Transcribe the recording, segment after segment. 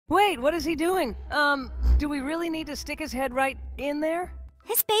Wait, what is he doing? Do we really need to stick his head right in there?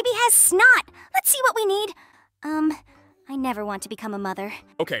 His baby has snot. Let's see what we need. I never want to become a mother.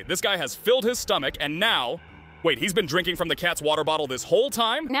 Okay, this guy has filled his stomach and now... Wait, he's been drinking from the cat's water bottle this whole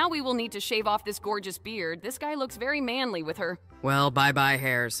time? Now we will need to shave off this gorgeous beard. This guy looks very manly with her. Well, bye-bye,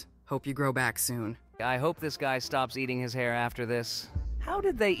 hairs. Hope you grow back soon. I hope this guy stops eating his hair after this. How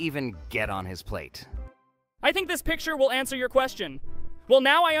did they even get on his plate? I think this picture will answer your question. Well,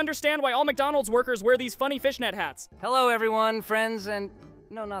 now I understand why all McDonald's workers wear these funny fishnet hats. Hello, everyone, friends, and...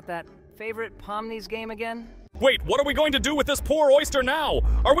 No, not that. Favorite Pomnies game again? Wait, what are we going to do with this poor oyster now?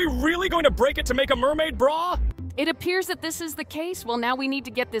 Are we really going to break it to make a mermaid bra? It appears that this is the case. Well, now we need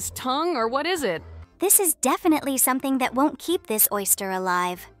to get this tongue, or what is it? This is definitely something that won't keep this oyster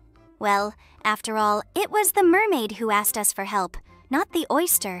alive. Well, after all, it was the mermaid who asked us for help, not the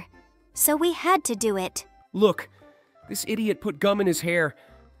oyster. So we had to do it. Look, this idiot put gum in his hair.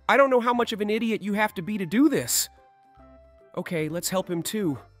 I don't know how much of an idiot you have to be to do this. Okay, let's help him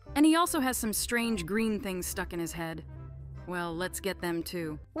too. And he also has some strange green things stuck in his head. Well, let's get them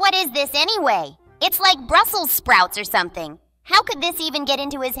too. What is this anyway? It's like Brussels sprouts or something. How could this even get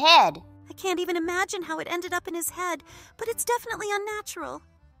into his head? I can't even imagine how it ended up in his head, but it's definitely unnatural.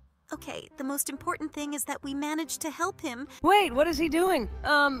 Okay, the most important thing is that we managed to help him. Wait, what is he doing?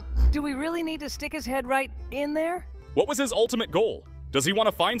 Do we really need to stick his head right in there? What was his ultimate goal? Does he want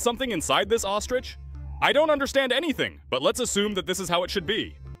to find something inside this ostrich? I don't understand anything, but let's assume that this is how it should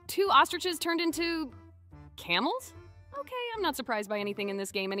be. 2 ostriches turned into... camels? Okay, I'm not surprised by anything in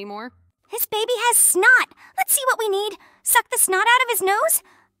this game anymore. His baby has snot. Let's see what we need. Suck the snot out of his nose?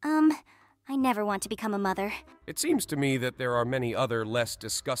 I never want to become a mother. It seems to me that there are many other less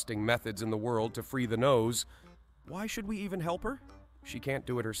disgusting methods in the world to free the nose. Why should we even help her? She can't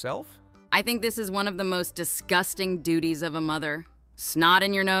do it herself? I think this is one of the most disgusting duties of a mother. Snot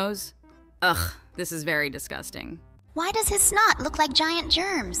in your nose? Ugh, this is very disgusting. Why does his snot look like giant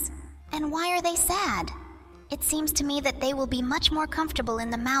germs? And why are they sad? It seems to me that they will be much more comfortable in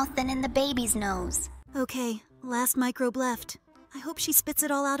the mouth than in the baby's nose. Okay, last microbe left. I hope she spits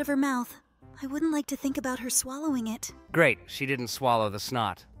it all out of her mouth. I wouldn't like to think about her swallowing it. Great, she didn't swallow the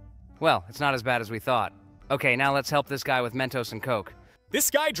snot. Well, it's not as bad as we thought. Okay, now let's help this guy with Mentos and Coke. This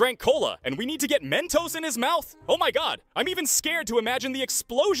guy drank cola, and we need to get Mentos in his mouth? Oh my god, I'm even scared to imagine the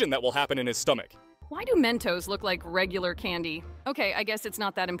explosion that will happen in his stomach. Why do Mentos look like regular candy? Okay, I guess it's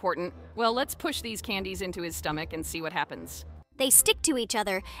not that important. Well, let's push these candies into his stomach and see what happens. They stick to each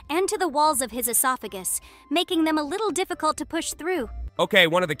other and to the walls of his esophagus, making them a little difficult to push through. Okay,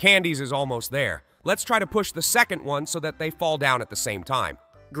 one of the candies is almost there. Let's try to push the second one so that they fall down at the same time.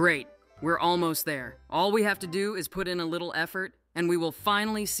 Great. We're almost there. All we have to do is put in a little effort, and we will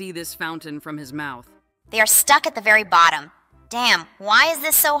finally see this fountain from his mouth. They are stuck at the very bottom. Damn, why is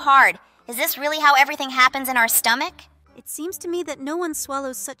this so hard? Is this really how everything happens in our stomach? It seems to me that no one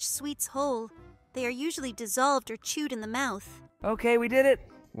swallows such sweets whole. They are usually dissolved or chewed in the mouth. Okay, we did it.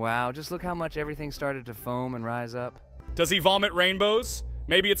 Wow, just look how much everything started to foam and rise up. Does he vomit rainbows?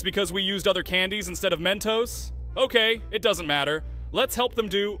 Maybe it's because we used other candies instead of Mentos? Okay, it doesn't matter. Let's help them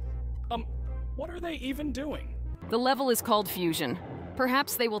do... what are they even doing? The level is called Fusion.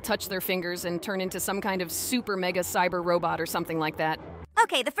 Perhaps they will touch their fingers and turn into some kind of super mega cyber robot or something like that.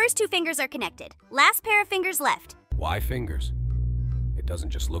 Okay, the first 2 fingers are connected. Last pair of fingers left. Why fingers? It doesn't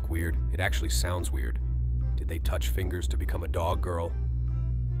just look weird, it actually sounds weird. Did they touch fingers to become a dog girl?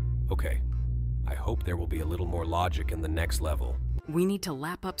 Okay, I hope there will be a little more logic in the next level. We need to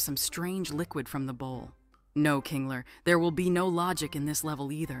lap up some strange liquid from the bowl. No, Kingler, there will be no logic in this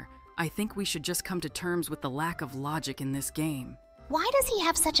level either. I think we should just come to terms with the lack of logic in this game. Why does he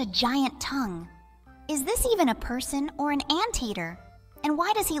have such a giant tongue? Is this even a person or an anteater? And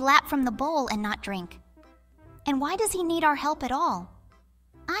why does he lap from the bowl and not drink? And why does he need our help at all?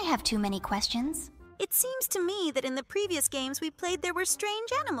 I have too many questions. It seems to me that in the previous games we played there were strange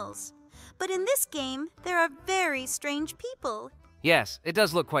animals. But in this game, there are very strange people. Yes, it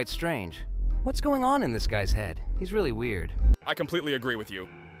does look quite strange. What's going on in this guy's head? He's really weird. I completely agree with you.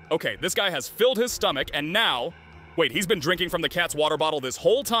 Okay, this guy has filled his stomach and now... Wait, he's been drinking from the cat's water bottle this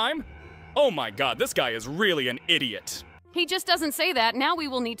whole time? Oh my god, this guy is really an idiot. He just doesn't say that. Now we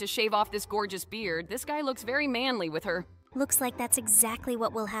will need to shave off this gorgeous beard. This guy looks very manly with her. Looks like that's exactly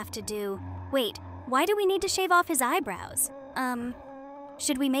what we'll have to do. Wait, why do we need to shave off his eyebrows?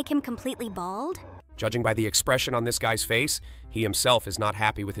 Should we make him completely bald? Judging by the expression on this guy's face, he himself is not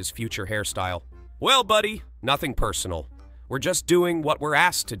happy with his future hairstyle. Well, buddy, nothing personal. We're just doing what we're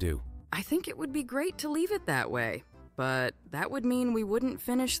asked to do. I think it would be great to leave it that way, but that would mean we wouldn't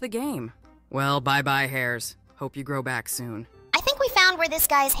finish the game. Well, bye-bye, hairs. Hope you grow back soon. I I think we found where this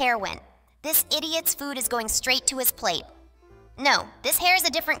guy's hair went. This idiot's food is going straight to his plate. No, this hair is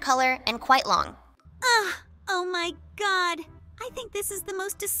a different color and quite long. Oh my god. I think this is the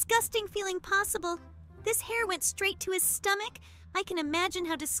most disgusting feeling possible. This hair went straight to his stomach. I can imagine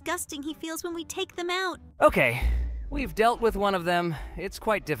how disgusting he feels when we take them out. Okay, we've dealt with one of them. It's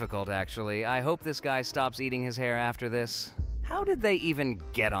quite difficult, actually. I hope this guy stops eating his hair after this. How did they even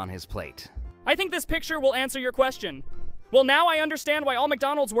get on his plate? I think this picture will answer your question. Well, now I understand why all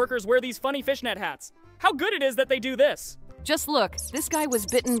McDonald's workers wear these funny fishnet hats. How good it is that they do this. Just look, this guy was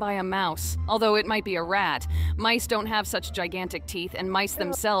bitten by a mouse. Although it might be a rat. Mice don't have such gigantic teeth, and mice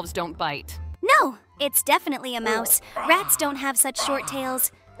themselves don't bite. No, it's definitely a mouse. Rats don't have such short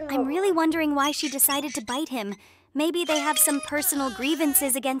tails. I'm really wondering why she decided to bite him. Maybe they have some personal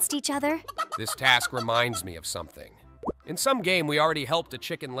grievances against each other. This task reminds me of something. In some game, we already helped a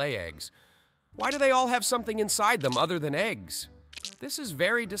chicken lay eggs. Why do they all have something inside them other than eggs? This is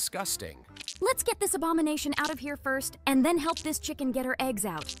very disgusting. Let's get this abomination out of here first, and then help this chicken get her eggs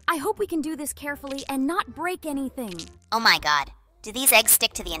out. I hope we can do this carefully and not break anything. Oh my god. Do these eggs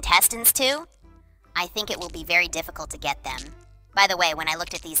stick to the intestines too? I think it will be very difficult to get them. By the way, when I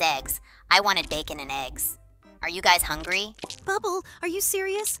looked at these eggs, I wanted bacon and eggs. Are you guys hungry? Bubble, are you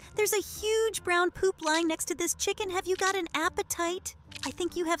serious? There's a huge brown poop lying next to this chicken. Have you got an appetite? I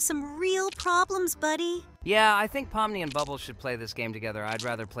think you have some real problems, buddy. Yeah, I think Pomni and Bubbles should play this game together. I'd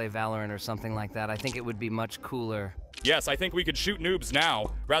rather play Valorant or something like that. I think it would be much cooler. Yes, I think we could shoot noobs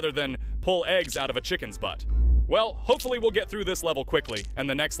now, rather than pull eggs out of a chicken's butt. Well, hopefully we'll get through this level quickly, and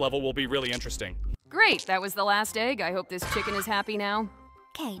the next level will be really interesting. Great, that was the last egg. I hope this chicken is happy now.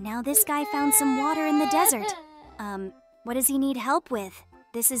 Okay, now this guy found some water in the desert. What does he need help with?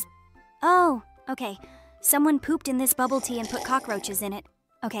 This is... Oh, okay. Someone pooped in this bubble tea and put cockroaches in it.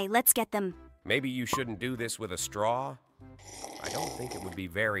 Okay, let's get them. Maybe you shouldn't do this with a straw? I don't think it would be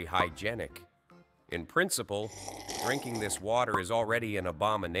very hygienic. In principle, drinking this water is already an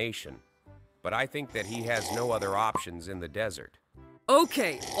abomination. But I think that he has no other options in the desert.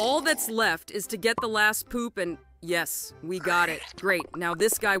 Okay, all that's left is to get the last poop and... Yes, we got it. Great, now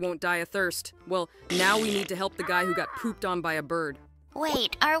this guy won't die of thirst. Well, now we need to help the guy who got pooped on by a bird.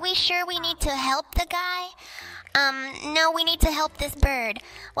 Wait, are we sure we need to help the guy? No, we need to help this bird.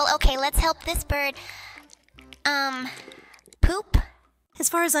 Well, okay, let's help this bird. Poop? As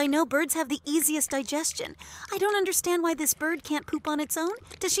far as I know, birds have the easiest digestion. I don't understand why this bird can't poop on its own.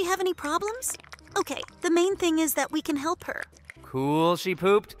 Does she have any problems? Okay, the main thing is that we can help her. Cool, she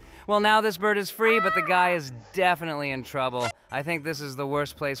pooped. Well, now this bird is free, but the guy is definitely in trouble. I think this is the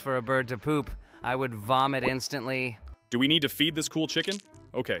worst place for a bird to poop. I would vomit instantly. Do we need to feed this cool chicken?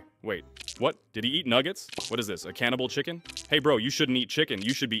 Okay, wait. What? Did he eat nuggets? What is this, a cannibal chicken? Hey bro, you shouldn't eat chicken.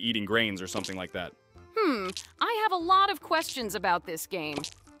 You should be eating grains or something like that. I have a lot of questions about this game.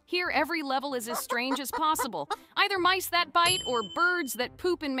 Here, every level is as strange as possible. Either mice that bite, or birds that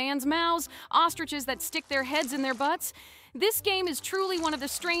poop in man's mouths, ostriches that stick their heads in their butts. This game is truly one of the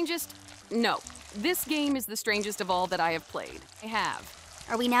strangest... No, this game is the strangest of all that I have played. I have.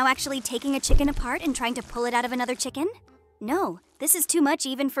 Are we now actually taking a chicken apart and trying to pull it out of another chicken? No, this is too much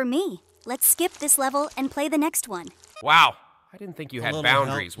even for me. Let's skip this level and play the next one. Wow, I didn't think you had Hello,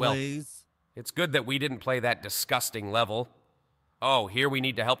 boundaries. help, Well, please. it's good that we didn't play that disgusting level. Oh, here we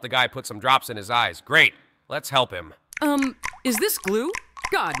need to help the guy put some drops in his eyes. Great, let's help him. Is this glue?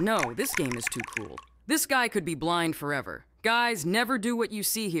 God, no, this game is too cool. This guy could be blind forever. Guys, never do what you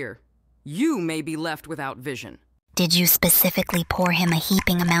see here. You may be left without vision. Did you specifically pour him a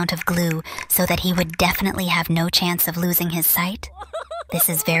heaping amount of glue so that he would definitely have no chance of losing his sight? This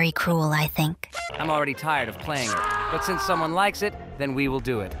is very cruel, I think. I'm already tired of playing it, but since someone likes it, then we will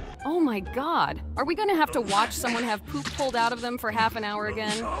do it. Oh my god. Are we gonna have to watch someone have poop pulled out of them for half an hour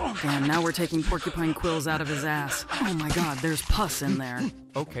again? Damn, now we're taking porcupine quills out of his ass. Oh my god, there's pus in there.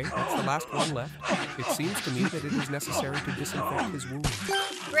 Okay, that's the last one left. It seems to me that it is necessary to disinfect his wounds.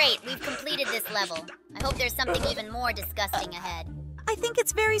 Great, we've completed this level. I hope there's something even more disgusting ahead. I think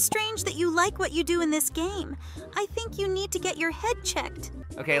it's very strange that you like what you do in this game. I think you need to get your head checked.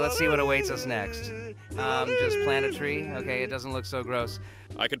 Okay, let's see what awaits us next. Just plant a tree? Okay, it doesn't look so gross.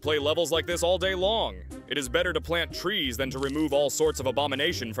 I could play levels like this all day long. It is better to plant trees than to remove all sorts of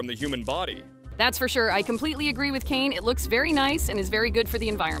abomination from the human body. That's for sure. I completely agree with Kane. It looks very nice and is very good for the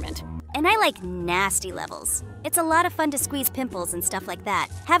environment. And I like nasty levels. It's a lot of fun to squeeze pimples and stuff like that.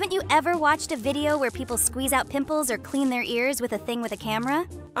 Haven't you ever watched a video where people squeeze out pimples or clean their ears with a thing with a camera?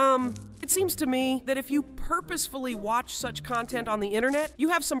 It seems to me that if you purposefully watch such content on the internet, you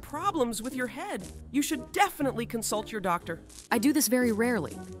have some problems with your head. You should definitely consult your doctor. I do this very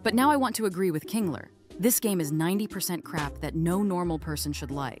rarely, but now I want to agree with Kingler. This game is 90% crap that no normal person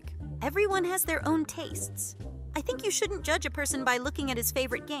should like. Everyone has their own tastes. I think you shouldn't judge a person by looking at his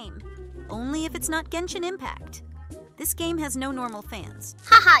favorite game. Only if it's not Genshin Impact. This game has no normal fans.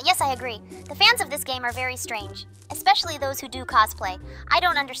 Haha, yes, I agree. The fans of this game are very strange, especially those who do cosplay. I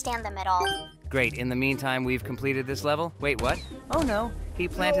don't understand them at all. Great, in the meantime, we've completed this level. Wait, what? Oh no, he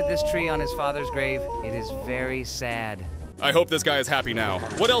planted this tree on his father's grave. It is very sad. I hope this guy is happy now.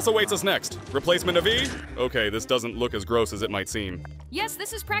 What else awaits us next? Replacement of E? Okay, this doesn't look as gross as it might seem. Yes,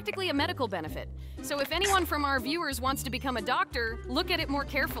 this is practically a medical benefit. So if anyone from our viewers wants to become a doctor, look at it more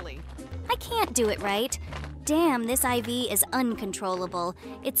carefully. I can't do it right. Damn, this IV is uncontrollable.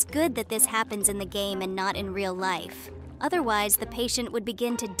 It's good that this happens in the game and not in real life. Otherwise, the patient would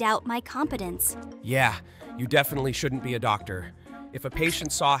begin to doubt my competence. Yeah, you definitely shouldn't be a doctor. If a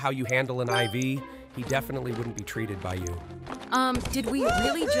patient saw how you handle an IV, he definitely wouldn't be treated by you. Did we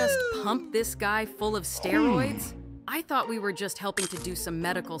really just pump this guy full of steroids? I thought we were just helping to do some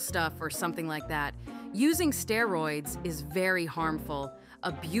medical stuff or something like that. Using steroids is very harmful.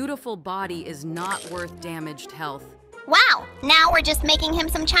 A beautiful body is not worth damaged health. Wow, now we're just making him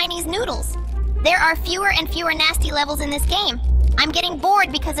some Chinese noodles. There are fewer and fewer nasty levels in this game. I'm getting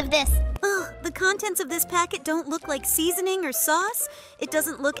bored because of this. Ugh, the contents of this packet don't look like seasoning or sauce. It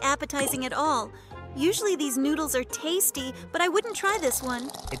doesn't look appetizing at all. Usually these noodles are tasty, but I wouldn't try this one.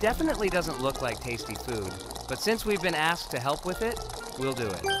 It definitely doesn't look like tasty food, but since we've been asked to help with it, we'll do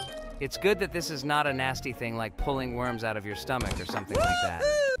it. It's good that this is not a nasty thing like pulling worms out of your stomach or something like that.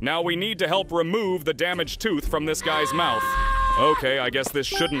 Now we need to help remove the damaged tooth from this guy's mouth. Okay, I guess this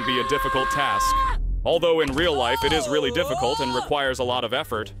shouldn't be a difficult task. Although in real life it is really difficult and requires a lot of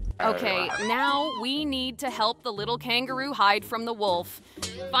effort. Okay, now we need to help the little kangaroo hide from the wolf.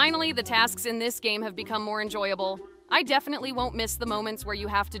 Finally, the tasks in this game have become more enjoyable. I definitely won't miss the moments where you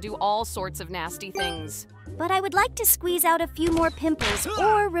have to do all sorts of nasty things. But I would like to squeeze out a few more pimples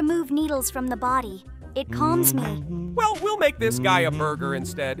or remove needles from the body. It calms me. Well, we'll make this guy a burger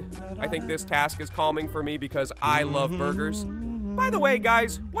instead. I think this task is calming for me because I love burgers. By the way,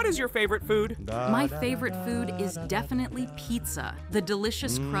 guys, what is your favorite food? My favorite food is definitely pizza. The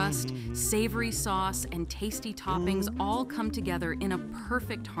delicious crust, savory sauce, and tasty toppings all come together in a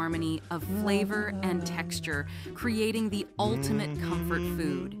perfect harmony of flavor and texture, creating the ultimate comfort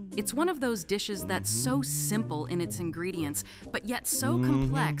food. It's one of those dishes that's so simple in its ingredients, but yet so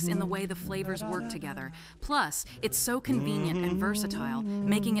complex in the way the flavors work together. Plus, it's so convenient and versatile,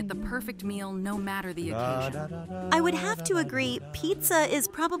 making it the perfect meal no matter the occasion. I would have to agree, pizza is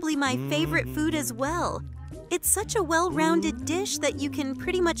probably my favorite food as well. It's such a well-rounded dish that you can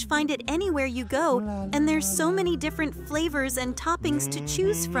pretty much find it anywhere you go, and there's so many different flavors and toppings to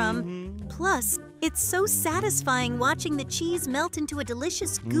choose from. Plus, it's so satisfying watching the cheese melt into a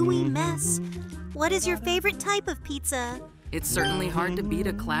delicious gooey mess. What is your favorite type of pizza? It's certainly hard to beat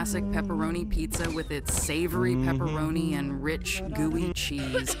a classic pepperoni pizza with its savory pepperoni and rich, gooey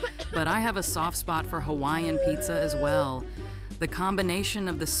cheese, but I have a soft spot for Hawaiian pizza as well. The combination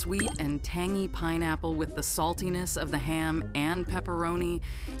of the sweet and tangy pineapple with the saltiness of the ham and pepperoni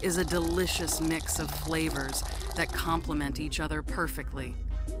is a delicious mix of flavors that complement each other perfectly.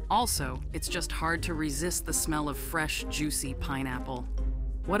 Also, it's just hard to resist the smell of fresh, juicy pineapple.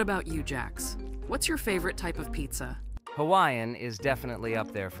 What about you, Jax? What's your favorite type of pizza? Hawaiian is definitely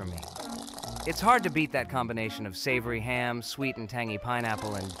up there for me. It's hard to beat that combination of savory ham, sweet and tangy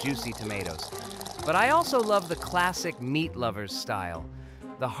pineapple, and juicy tomatoes. But I also love the classic meat lovers style.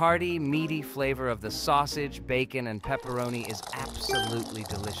 The hearty, meaty flavor of the sausage, bacon, and pepperoni is absolutely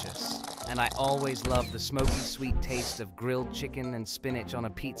delicious. And I always love the smoky sweet taste of grilled chicken and spinach on a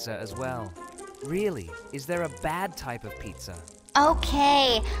pizza as well. Really, is there a bad type of pizza?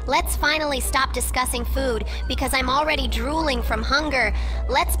 Okay, let's finally stop discussing food because I'm already drooling from hunger.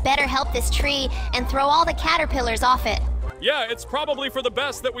 Let's better help this tree and throw all the caterpillars off it. Yeah, it's probably for the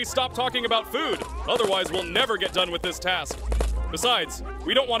best that we stop talking about food. Otherwise, we'll never get done with this task. Besides,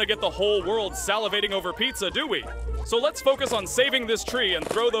 we don't want to get the whole world salivating over pizza, do we? So let's focus on saving this tree and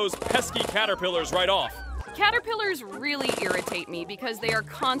throw those pesky caterpillars right off. Caterpillars really irritate me because they are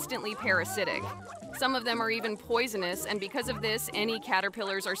constantly parasitic. Some of them are even poisonous, and because of this, any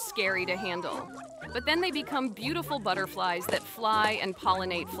caterpillars are scary to handle. But then they become beautiful butterflies that fly and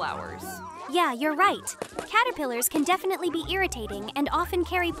pollinate flowers. Yeah, you're right. Caterpillars can definitely be irritating and often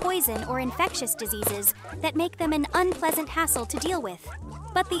carry poison or infectious diseases that make them an unpleasant hassle to deal with.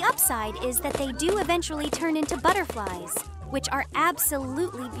 But the upside is that they do eventually turn into butterflies, which are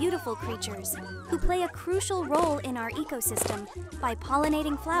absolutely beautiful creatures who play a crucial role in our ecosystem by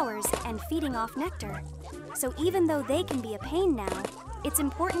pollinating flowers and feeding off nectar. So even though they can be a pain now, it's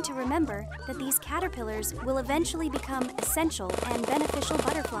important to remember that these caterpillars will eventually become essential and beneficial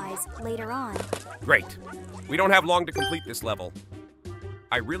butterflies later on. Great. We don't have long to complete this level.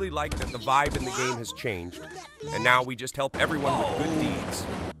 I really like that the vibe in the game has changed, and now we just help everyone with good deeds.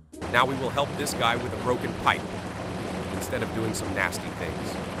 Now we will help this guy with a broken pipe, instead of doing some nasty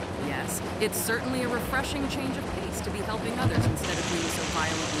things. Yes, it's certainly a refreshing change of pace to be helping others instead of being so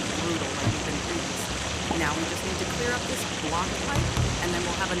violently brutal like we've been previously. Now we just need to clear up this blocked pipe, and then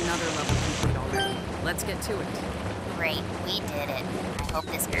we'll have another level complete already. Let's get to it. Great, we did it. I hope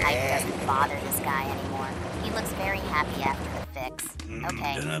this pipe doesn't bother this guy anymore. He looks very happy after the fix.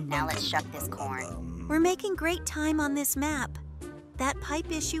 Okay, now let's shuck this corn. We're making great time on this map. That pipe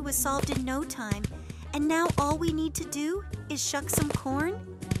issue was solved in no time, and now all we need to do is shuck some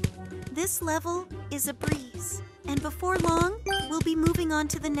corn? This level is a breeze, and before long, we'll be moving on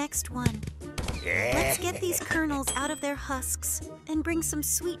to the next one. Let's get these kernels out of their husks and bring some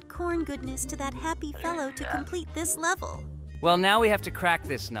sweet corn goodness to that happy fellow to complete this level. Well, now we have to crack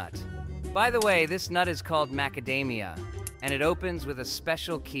this nut. By the way, this nut is called macadamia, and it opens with a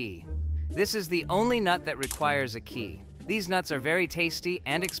special key. This is the only nut that requires a key. These nuts are very tasty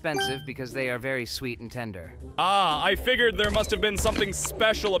and expensive because they are very sweet and tender. Ah, I figured there must have been something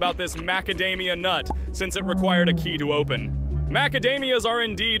special about this macadamia nut, since it required a key to open. Macadamias are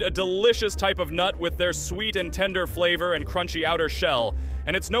indeed a delicious type of nut with their sweet and tender flavor and crunchy outer shell,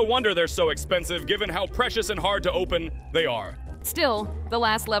 and it's no wonder they're so expensive given how precious and hard to open they are. Still, the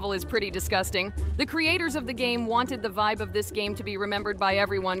last level is pretty disgusting. The creators of the game wanted the vibe of this game to be remembered by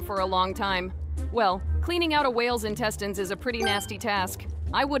everyone for a long time. Well, cleaning out a whale's intestines is a pretty nasty task.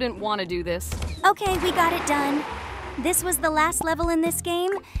 I wouldn't want to do this. Okay, we got it done. This was the last level in this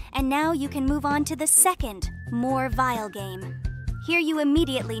game, and now you can move on to the second, more vile game. Here you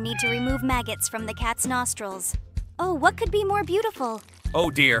immediately need to remove maggots from the cat's nostrils. Oh, what could be more beautiful? Oh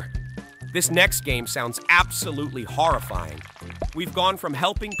dear. This next game sounds absolutely horrifying. We've gone from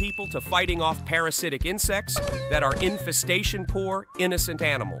helping people to fighting off parasitic insects that are infestation-poor, innocent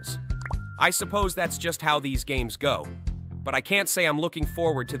animals. I suppose that's just how these games go, but I can't say I'm looking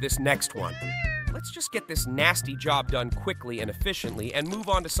forward to this next one. Let's just get this nasty job done quickly and efficiently and move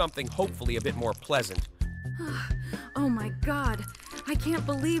on to something hopefully a bit more pleasant. Oh my god, I can't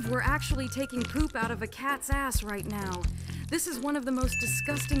believe we're actually taking poop out of a cat's ass right now. This is one of the most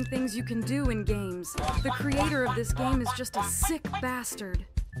disgusting things you can do in games. The creator of this game is just a sick bastard.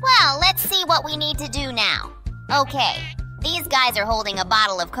 Well, let's see what we need to do now. Okay, these guys are holding a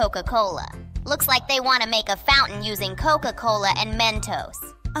bottle of Coca-Cola. Looks like they want to make a fountain using Coca-Cola and Mentos.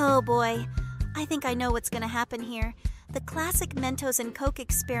 Oh boy, I think I know what's gonna happen here. The classic Mentos and Coke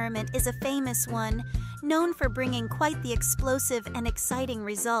experiment is a famous one, known for bringing quite the explosive and exciting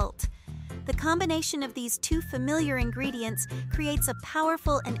result. The combination of these two familiar ingredients creates a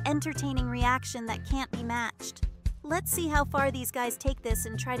powerful and entertaining reaction that can't be matched. Let's see how far these guys take this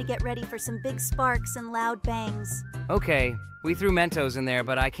and try to get ready for some big sparks and loud bangs. Okay, we threw Mentos in there,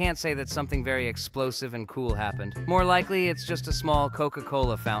 but I can't say that something very explosive and cool happened. More likely, it's just a small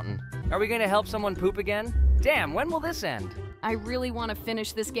Coca-Cola fountain. Are we going to help someone poop again? Damn, when will this end? I really want to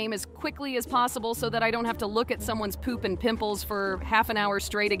finish this game as quickly as possible so that I don't have to look at someone's poop and pimples for half an hour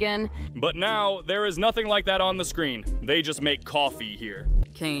straight again. But now, there is nothing like that on the screen. They just make coffee here.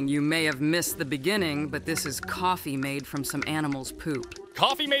 Kane, you may have missed the beginning, but this is coffee made from some animal's poop.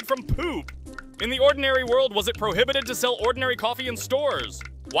 Coffee made from poop? In the ordinary world, was it prohibited to sell ordinary coffee in stores?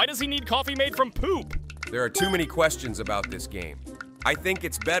 Why does he need coffee made from poop? There are too many questions about this game. I think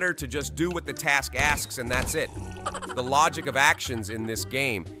it's better to just do what the task asks and that's it. The logic of actions in this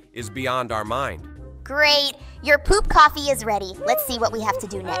game is beyond our mind. Great, your poop coffee is ready. Let's see what we have to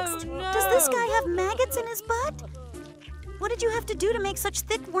do next. Does this guy have maggots in his butt? What did you have to do to make such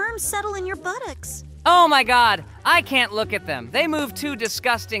thick worms settle in your buttocks? Oh my god, I can't look at them. They move too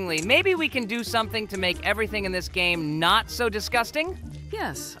disgustingly. Maybe we can do something to make everything in this game not so disgusting?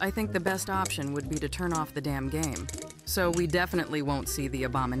 Yes, I think the best option would be to turn off the damn game. So we definitely won't see the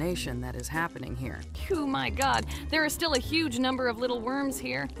abomination that is happening here. Oh my god, there are still a huge number of little worms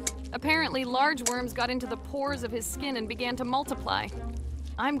here. Apparently, large worms got into the pores of his skin and began to multiply.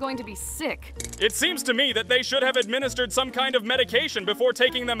 I'm going to be sick. It seems to me that they should have administered some kind of medication before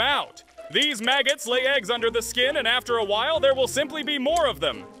taking them out. These maggots lay eggs under the skin, and after a while, there will simply be more of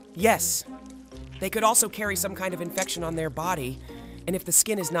them. Yes. They could also carry some kind of infection on their body, and if the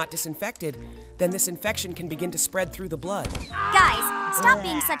skin is not disinfected, then this infection can begin to spread through the blood. Guys, stop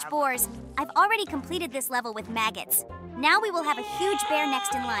being such bores. I've already completed this level with maggots. Now we will have a huge bear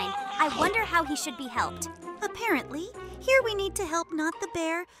next in line. I wonder how he should be helped. Apparently, here we need to help not the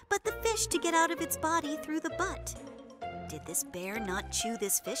bear, but the fish to get out of its body through the butt. Did this bear not chew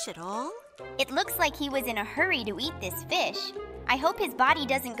this fish at all? It looks like he was in a hurry to eat this fish. I hope his body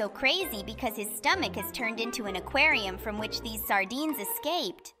doesn't go crazy because his stomach has turned into an aquarium from which these sardines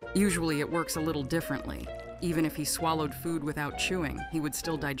escaped. Usually it works a little differently. Even if he swallowed food without chewing, he would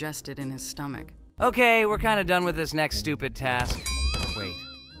still digest it in his stomach. Okay, we're kind of done with this next stupid task. Wait,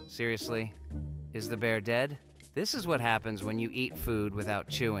 seriously? Is the bear dead? This is what happens when you eat food without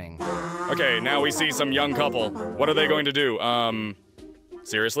chewing. Okay, now we see some young couple. What are they going to do?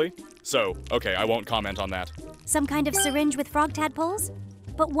 Seriously? So, okay, I won't comment on that. Some kind of syringe with frog tadpoles?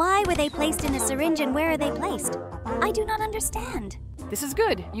 But why were they placed in a syringe and where are they placed? I do not understand. This is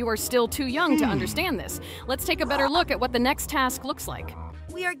good. You are still too young to understand this. Let's take a better look at what the next task looks like.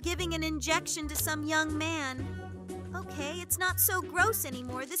 We are giving an injection to some young man. Okay, it's not so gross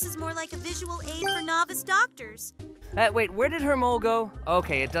anymore. This is more like a visual aid for novice doctors. Wait, where did her mole go?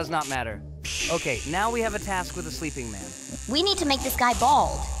 Okay, it does not matter. Okay, now we have a task with a sleeping man. We need to make this guy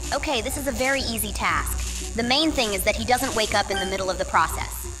bald. Okay, this is a very easy task. The main thing is that he doesn't wake up in the middle of the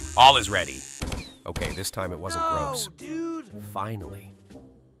process. All is ready. Okay, this time it wasn't gross. Dude. Finally.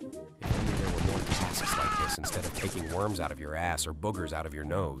 If only there were more tasks like this instead of taking worms out of your ass or boogers out of your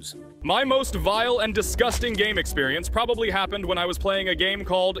nose. My most vile and disgusting game experience probably happened when I was playing a game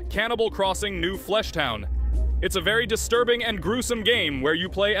called Cannibal Crossing New Fleshtown. It's a very disturbing and gruesome game where you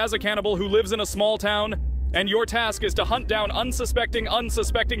play as a cannibal who lives in a small town, and your task is to hunt down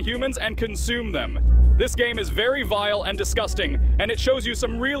unsuspecting humans and consume them. This game is very vile and disgusting, and it shows you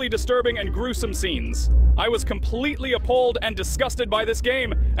some really disturbing and gruesome scenes. I was completely appalled and disgusted by this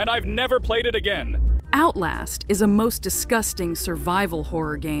game, and I've never played it again. Outlast is a most disgusting survival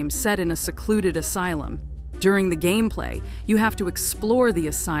horror game set in a secluded asylum. During the gameplay, you have to explore the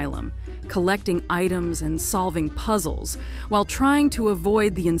asylum, collecting items and solving puzzles, while trying to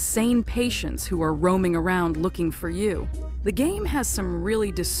avoid the insane patients who are roaming around looking for you. The game has some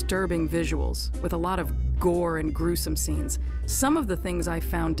really disturbing visuals, with a lot of gore and gruesome scenes. Some of the things I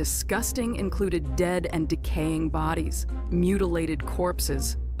found disgusting included dead and decaying bodies, mutilated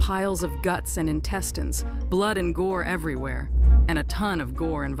corpses, piles of guts and intestines, blood and gore everywhere, and a ton of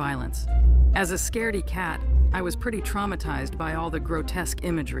gore and violence. As a scaredy cat, I was pretty traumatized by all the grotesque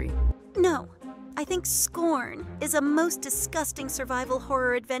imagery. No, I think Scorn is a most disgusting survival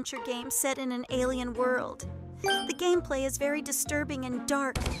horror adventure game set in an alien world. The gameplay is very disturbing and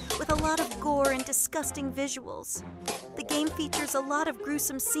dark, with a lot of gore and disgusting visuals. The game features a lot of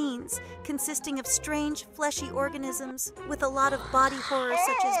gruesome scenes, consisting of strange, fleshy organisms, with a lot of body horror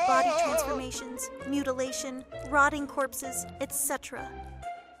such as body transformations, mutilation, rotting corpses, etc.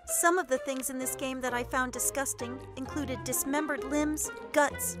 Some of the things in this game that I found disgusting included dismembered limbs,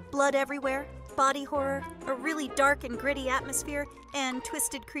 guts, blood everywhere, body horror, a really dark and gritty atmosphere, and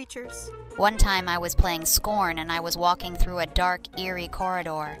twisted creatures. One time I was playing Scorn and I was walking through a dark, eerie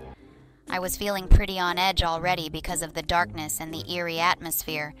corridor. I was feeling pretty on edge already because of the darkness and the eerie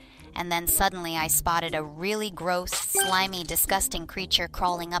atmosphere, and then suddenly I spotted a really gross, slimy, disgusting creature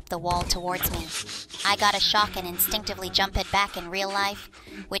crawling up the wall towards me. I got a shock and instinctively jumped it back in real life,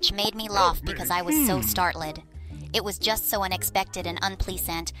 which made me laugh because I was so startled. It was just so unexpected and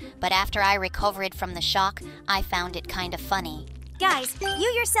unpleasant, but after I recovered from the shock, I found it kind of funny. Guys, you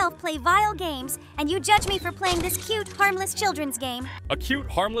yourself play vile games, and you judge me for playing this cute, harmless children's game. A cute,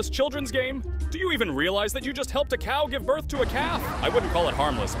 harmless children's game? Do you even realize that you just helped a cow give birth to a calf? I wouldn't call it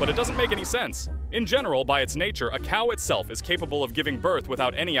harmless, but it doesn't make any sense. In general, by its nature, a cow itself is capable of giving birth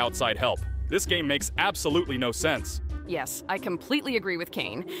without any outside help. This game makes absolutely no sense. Yes, I completely agree with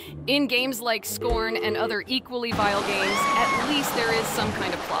Kane. In games like Scorn and other equally vile games, at least there is some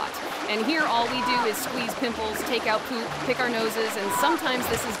kind of plot. And here all we do is squeeze pimples, take out poop, pick our noses, and sometimes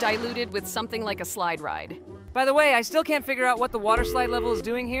this is diluted with something like a slide ride. By the way, I still can't figure out what the water slide level is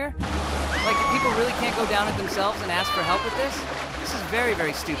doing here. Like, people really can't go down it themselves and ask for help with this? This is very,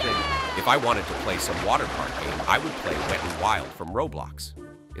 very stupid. If I wanted to play some water park game, I would play Wet n Wild from Roblox.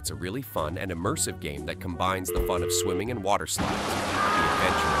 It's a really fun and immersive game that combines the fun of swimming and water slides, the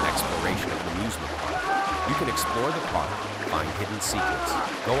adventure and exploration of an amusement park. You can explore the park, find hidden secrets,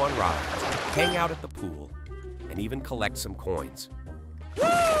 go on rides, hang out at the pool, and even collect some coins.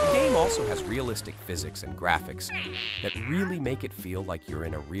 The game also has realistic physics and graphics that really make it feel like you're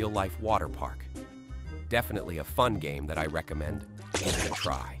in a real-life water park. Definitely a fun game that I recommend giving a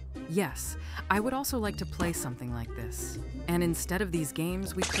try. Yes, I would also like to play something like this. And instead of these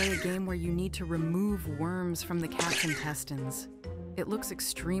games, we play a game where you need to remove worms from the cat's intestines. It looks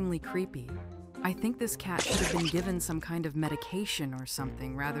extremely creepy. I think this cat should have been given some kind of medication or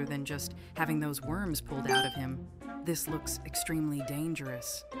something rather than just having those worms pulled out of him. This looks extremely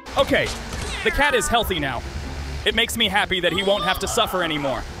dangerous. Okay, the cat is healthy now. It makes me happy that he won't have to suffer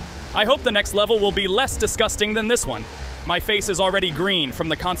anymore. I hope the next level will be less disgusting than this one. My face is already green from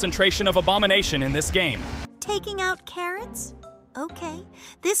the concentration of abomination in this game. Taking out carrots? Okay,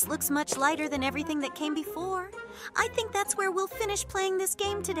 this looks much lighter than everything that came before. I think that's where we'll finish playing this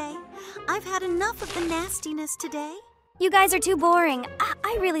game today. I've had enough of the nastiness today. You guys are too boring.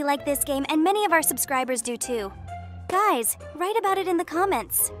 I really like this game, and many of our subscribers do too. Guys, write about it in the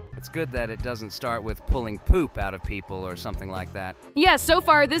comments. It's good that it doesn't start with pulling poop out of people or something like that. Yeah, so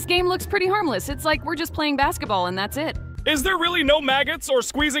far this game looks pretty harmless. It's like we're just playing basketball and that's it. Is there really no maggots or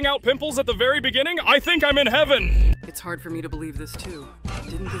squeezing out pimples at the very beginning? I think I'm in heaven! It's hard for me to believe this too.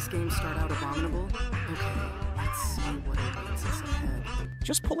 Didn't this game start out abominable? Okay, let's see what awaits us ahead.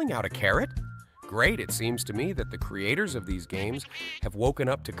 Just pulling out a carrot? Great, it seems to me that the creators of these games have woken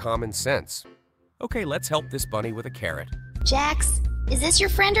up to common sense. Okay, let's help this bunny with a carrot. Jax, is this your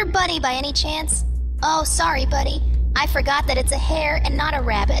friend or buddy by any chance? Oh, sorry, buddy. I forgot that it's a hare and not a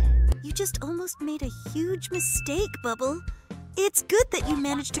rabbit. You just almost made a huge mistake, Bubble. It's good that you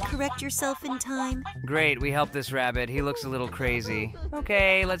managed to correct yourself in time. Great, we helped this rabbit. He looks a little crazy.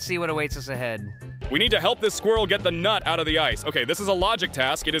 Okay, let's see what awaits us ahead. We need to help this squirrel get the nut out of the ice. Okay, this is a logic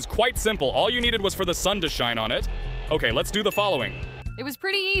task. It is quite simple. All you needed was for the sun to shine on it. Okay, let's do the following. It was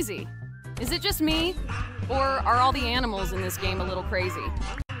pretty easy. Is it just me? Or are all the animals in this game a little crazy?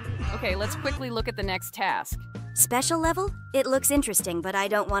 Okay, let's quickly look at the next task. Special level? It looks interesting, but I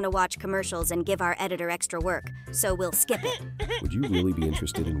don't want to watch commercials and give our editor extra work, so we'll skip it. Would you really be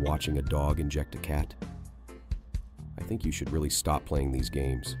interested in watching a dog inject a cat? I think you should really stop playing these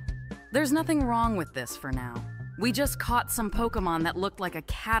games. There's nothing wrong with this for now. We just caught some Pokemon that looked like a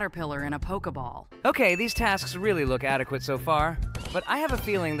caterpillar in a Pokeball. Okay, these tasks really look adequate so far, but I have a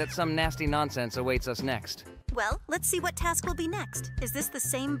feeling that some nasty nonsense awaits us next. Well, let's see what task will be next. Is this the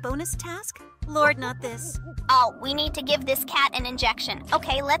same bonus task? Lord, not this. Oh, we need to give this cat an injection.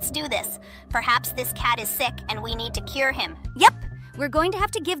 Okay, let's do this. Perhaps this cat is sick and we need to cure him. Yep, we're going to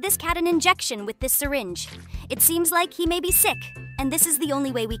have to give this cat an injection with this syringe. It seems like he may be sick, and this is the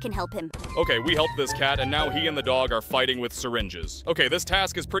only way we can help him. Okay, we helped this cat, and now he and the dog are fighting with syringes. Okay, this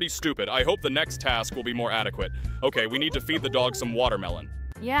task is pretty stupid. I hope the next task will be more adequate. Okay, we need to feed the dog some watermelon.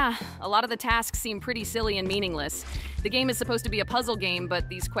 Yeah, a lot of the tasks seem pretty silly and meaningless. The game is supposed to be a puzzle game, but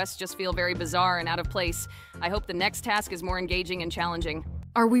these quests just feel very bizarre and out of place. I hope the next task is more engaging and challenging.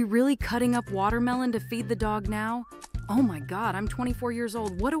 Are we really cutting up watermelon to feed the dog now? Oh my god, I'm 24 years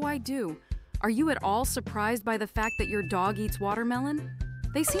old. What do I do? Are you at all surprised by the fact that your dog eats watermelon?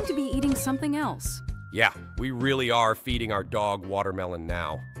 They seem to be eating something else. Yeah, we really are feeding our dog watermelon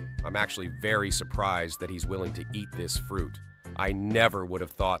now. I'm actually very surprised that he's willing to eat this fruit. I never would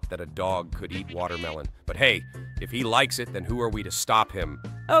have thought that a dog could eat watermelon. But hey, if he likes it, then who are we to stop him?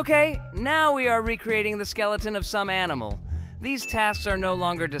 Okay, now we are recreating the skeleton of some animal. These tasks are no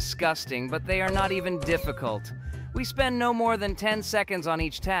longer disgusting, but they are not even difficult. We spend no more than 10 seconds on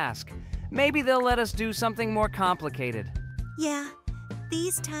each task. Maybe they'll let us do something more complicated. Yeah,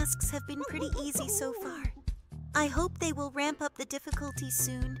 these tasks have been pretty easy so far. I hope they will ramp up the difficulty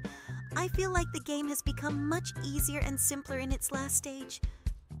soon. I feel like the game has become much easier and simpler in its last stage.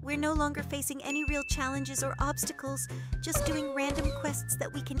 We're no longer facing any real challenges or obstacles, just doing random quests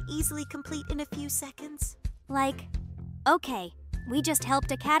that we can easily complete in a few seconds. Like, okay, we just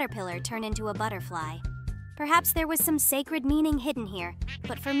helped a caterpillar turn into a butterfly. Perhaps there was some sacred meaning hidden here,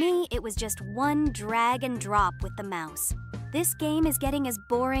 but for me, it was just one drag and drop with the mouse. This game is getting as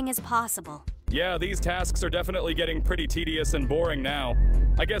boring as possible. Yeah, these tasks are definitely getting pretty tedious and boring now.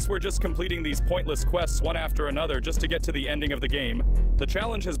 I guess we're just completing these pointless quests one after another just to get to the ending of the game. The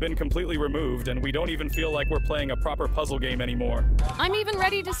challenge has been completely removed, and we don't even feel like we're playing a proper puzzle game anymore. I'm even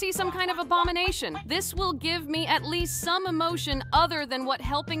ready to see some kind of abomination. This will give me at least some emotion other than what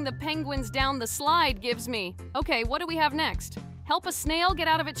helping the penguins down the slide gives me. Okay, what do we have next? Help a snail get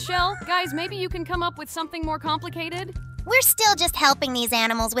out of its shell? Guys, maybe you can come up with something more complicated? We're still just helping these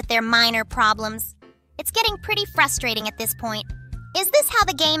animals with their minor problems. It's getting pretty frustrating at this point. Is this how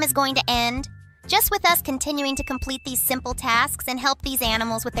the game is going to end? Just with us continuing to complete these simple tasks and help these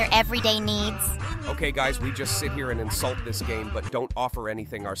animals with their everyday needs? Okay, guys, we just sit here and insult this game, but don't offer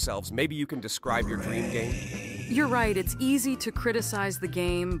anything ourselves. Maybe you can describe your dream game? You're right, it's easy to criticize the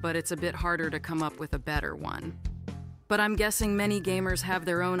game, but it's a bit harder to come up with a better one. But I'm guessing many gamers have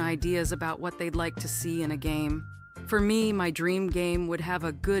their own ideas about what they'd like to see in a game. For me, my dream game would have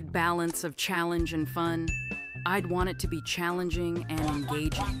a good balance of challenge and fun. I'd want it to be challenging and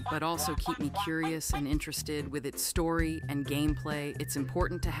engaging, but also keep me curious and interested with its story and gameplay. It's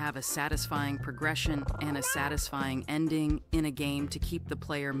important to have a satisfying progression and a satisfying ending in a game to keep the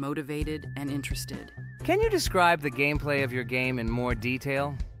player motivated and interested. Can you describe the gameplay of your game in more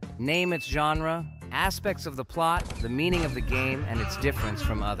detail? Name its genre, aspects of the plot, the meaning of the game, and its difference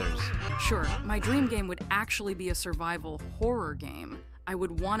from others. Sure, my dream game would actually be a survival horror game. I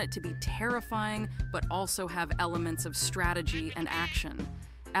would want it to be terrifying, but also have elements of strategy and action.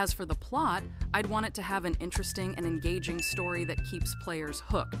 As for the plot, I'd want it to have an interesting and engaging story that keeps players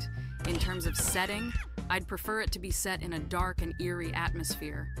hooked. In terms of setting, I'd prefer it to be set in a dark and eerie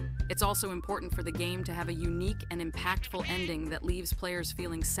atmosphere. It's also important for the game to have a unique and impactful ending that leaves players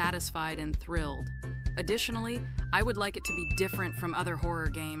feeling satisfied and thrilled. Additionally, I would like it to be different from other horror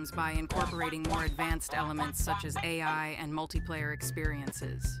games by incorporating more advanced elements such as AI and multiplayer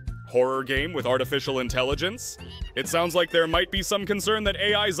experiences. Horror game with artificial intelligence? It sounds like there might be some concern that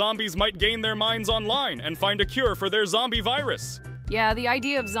AI zombies might gain their minds online and find a cure for their zombie virus. Yeah, the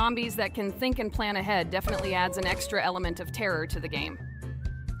idea of zombies that can think and plan ahead definitely adds an extra element of terror to the game.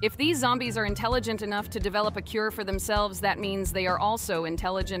 If these zombies are intelligent enough to develop a cure for themselves, that means they are also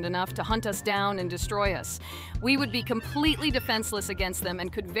intelligent enough to hunt us down and destroy us. We would be completely defenseless against them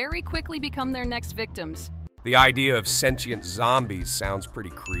and could very quickly become their next victims. The idea of sentient zombies sounds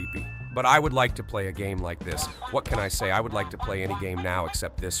pretty creepy. But I would like to play a game like this. What can I say? I would like to play any game now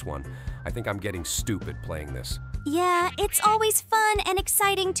except this one. I think I'm getting stupid playing this. Yeah, it's always fun and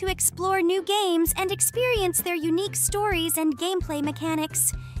exciting to explore new games and experience their unique stories and gameplay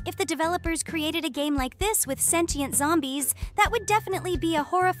mechanics. If the developers created a game like this with sentient zombies, that would definitely be a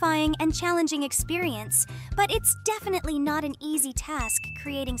horrifying and challenging experience. But it's definitely not an easy task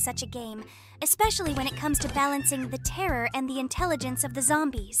creating such a game, especially when it comes to balancing the terror and the intelligence of the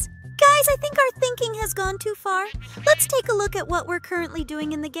zombies. Guys, I think our thinking has gone too far. Let's take a look at what we're currently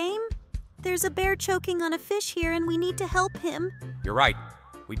doing in the game. There's a bear choking on a fish here and we need to help him. You're right.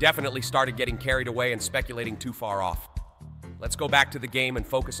 We definitely started getting carried away and speculating too far off. Let's go back to the game and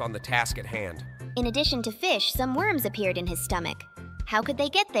focus on the task at hand. In addition to fish, some worms appeared in his stomach. How could they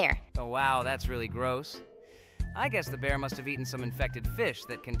get there? Oh wow, that's really gross. I guess the bear must have eaten some infected fish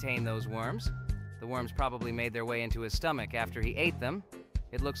that contain those worms. The worms probably made their way into his stomach after he ate them.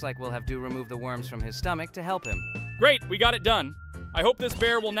 It looks like we'll have to remove the worms from his stomach to help him. Great, we got it done. I hope this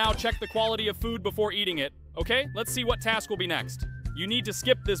bear will now check the quality of food before eating it. Okay, let's see what task will be next. You need to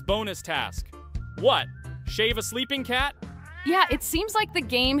skip this bonus task. What? Shave a sleeping cat? Yeah, it seems like the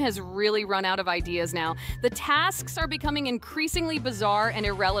game has really run out of ideas now. The tasks are becoming increasingly bizarre and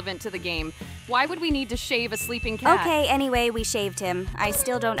irrelevant to the game. Why would we need to shave a sleeping cat? Okay, anyway, we shaved him. I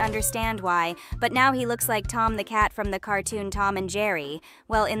still don't understand why, but now he looks like Tom the cat from the cartoon Tom and Jerry.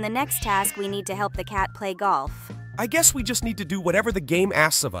 Well, in the next task, we need to help the cat play golf. I guess we just need to do whatever the game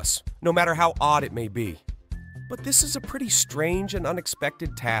asks of us, no matter how odd it may be. But this is a pretty strange and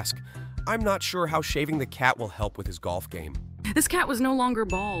unexpected task. I'm not sure how shaving the cat will help with his golf game. This cat was no longer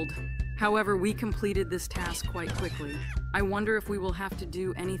bald. However, we completed this task quite quickly. I wonder if we will have to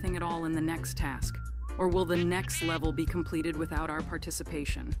do anything at all in the next task. Or will the next level be completed without our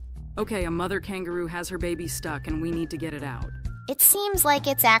participation? Okay, a mother kangaroo has her baby stuck and we need to get it out. It seems like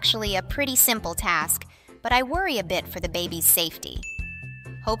it's actually a pretty simple task, but I worry a bit for the baby's safety.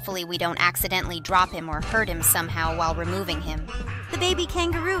 Hopefully we don't accidentally drop him or hurt him somehow while removing him. The baby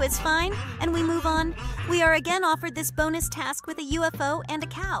kangaroo is fine, and we move on. We are again offered this bonus task with a UFO and a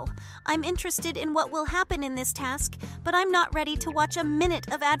cow. I'm interested in what will happen in this task, but I'm not ready to watch a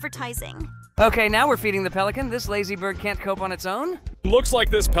minute of advertising. Okay, now we're feeding the pelican. This lazy bird can't cope on its own. Looks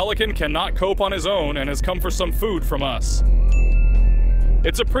like this pelican cannot cope on his own and has come for some food from us.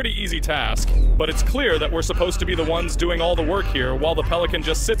 It's a pretty easy task, but it's clear that we're supposed to be the ones doing all the work here while the pelican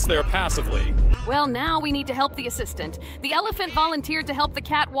just sits there passively. Well, now we need to help the assistant. The elephant volunteered to help the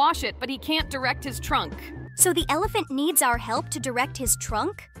cat wash it, but he can't direct his trunk. So the elephant needs our help to direct his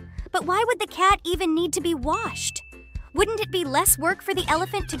trunk? But why would the cat even need to be washed? Wouldn't it be less work for the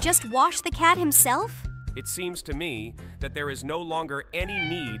elephant to just wash the cat himself? It seems to me that there is no longer any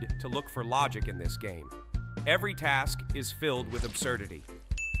need to look for logic in this game. Every task is filled with absurdity.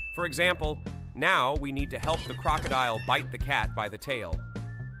 For example, now we need to help the crocodile bite the cat by the tail.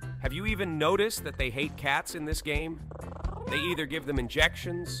 Have you even noticed that they hate cats in this game? They either give them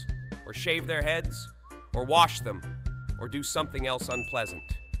injections, or shave their heads, or wash them, or do something else unpleasant.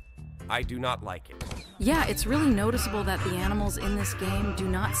 I do not like it. Yeah, it's really noticeable that the animals in this game do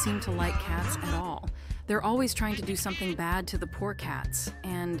not seem to like cats at all. They're always trying to do something bad to the poor cats,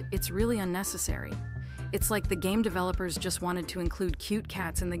 and it's really unnecessary. It's like the game developers just wanted to include cute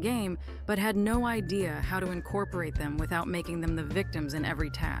cats in the game, but had no idea how to incorporate them without making them the victims in every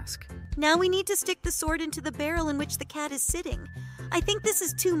task. Now we need to stick the sword into the barrel in which the cat is sitting. I think this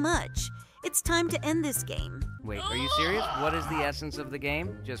is too much. It's time to end this game. Wait, are you serious? What is the essence of the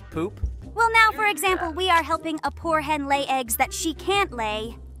game? Just poop? Well, now, for example, we are helping a poor hen lay eggs that she can't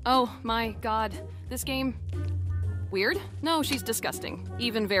lay. Oh my god. This game... weird? No, she's disgusting.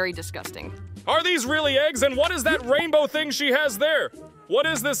 Even very disgusting. Are these really eggs? And what is that rainbow thing she has there? What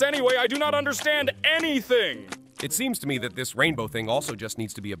is this anyway? I do not understand anything. It seems to me that this rainbow thing also just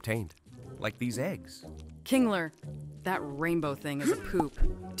needs to be obtained. Like these eggs. Kingler, that rainbow thing is a poop.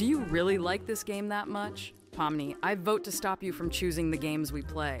 Do you really like this game that much? Pomni, I vote to stop you from choosing the games we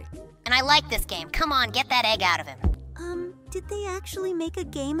play. And I like this game. Come on, get that egg out of him. Did they actually make a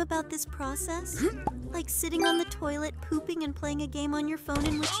game about this process? Like sitting on the toilet, pooping, and playing a game on your phone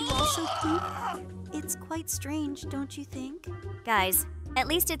in which you also poop? It's quite strange, don't you think? Guys, at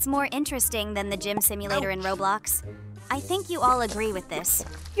least it's more interesting than the gym simulator in Roblox. I think you all agree with this.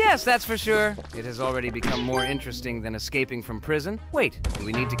 Yes, that's for sure. It has already become more interesting than escaping from prison. Wait, do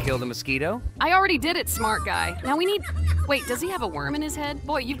we need to kill the mosquito? I already did it, smart guy. Now we need... Wait, does he have a worm in his head?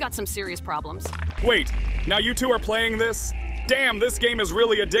 Boy, you've got some serious problems. Wait, now you two are playing this? Damn, this game is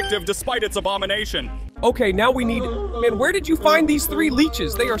really addictive despite its abomination. Okay, now we need... Man, where did you find these 3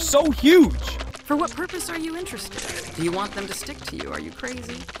 leeches? They are so huge! For what purpose are you interested? Do you want them to stick to you? Are you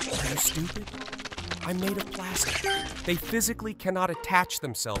crazy? Are you stupid? I'm made of plastic. They physically cannot attach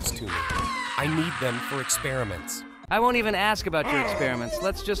themselves to me. I need them for experiments. I won't even ask about your experiments.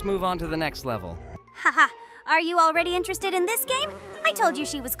 Let's just move on to the next level. Haha, are you already interested in this game? I told you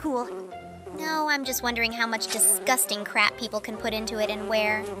she was cool. No, I'm just wondering how much disgusting crap people can put into it and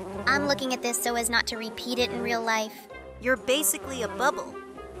where. I'm looking at this so as not to repeat it in real life. You're basically a bubble.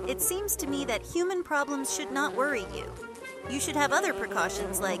 It seems to me that human problems should not worry you. You should have other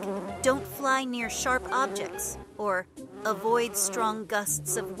precautions like don't fly near sharp objects or avoid strong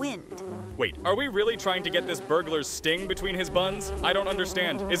gusts of wind. Wait, are we really trying to get this burglar's sting between his buns? I don't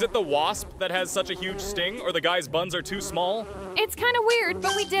understand. Is it the wasp that has such a huge sting, or the guy's buns are too small? It's kind of weird,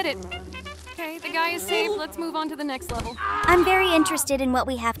 but we did it. Okay, the guy is safe. Let's move on to the next level. I'm very interested in what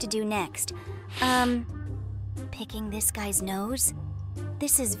we have to do next. Picking this guy's nose?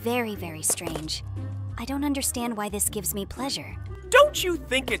 This is very, very strange. I don't understand why this gives me pleasure. Don't you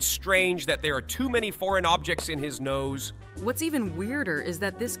think it's strange that there are too many foreign objects in his nose? What's even weirder is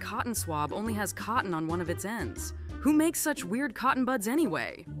that this cotton swab only has cotton on one of its ends. Who makes such weird cotton buds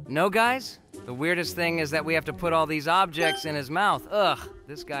anyway? No, guys? The weirdest thing is that we have to put all these objects in his mouth. Ugh,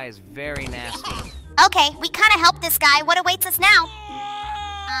 this guy is very nasty. Okay, we kind of helped this guy. What awaits us now?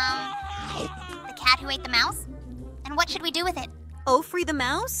 The cat who ate the mouse? And what should we do with it? Oh, free the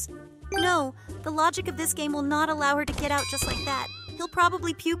mouse? No, the logic of this game will not allow her to get out just like that. He'll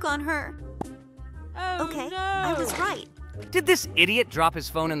probably puke on her. Okay, I was right. Did this idiot drop his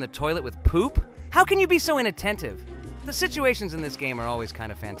phone in the toilet with poop? How can you be so inattentive? The situations in this game are always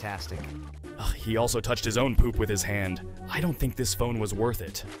kind of fantastic. He also touched his own poop with his hand. I don't think this phone was worth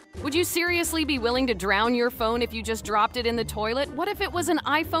it. Would you seriously be willing to drown your phone if you just dropped it in the toilet? What if it was an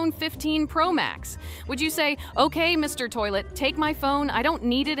iPhone 15 Pro Max? Would you say, okay, Mr. Toilet, take my phone, I don't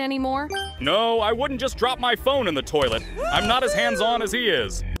need it anymore? No, I wouldn't just drop my phone in the toilet. I'm not as hands-on as he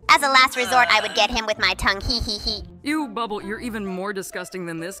is. As a last resort, I would get him with my tongue, hee hee hee. Ew, Bubble, you're even more disgusting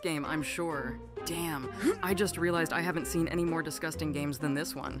than this game, I'm sure. Damn, I just realized I haven't seen any more disgusting games than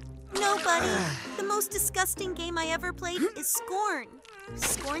this one. No, buddy. The most disgusting game I ever played is Scorn.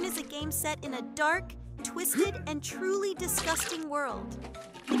 Scorn is a game set in a dark, twisted, and truly disgusting world.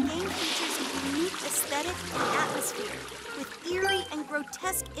 The game features a unique aesthetic and atmosphere, with eerie and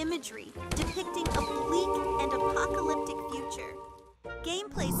grotesque imagery depicting a bleak and apocalyptic future.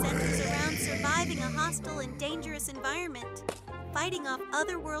 Gameplay centers around surviving a hostile and dangerous environment, fighting off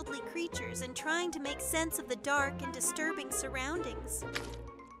otherworldly creatures, and trying to make sense of the dark and disturbing surroundings.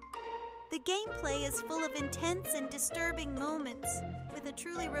 The gameplay is full of intense and disturbing moments, with a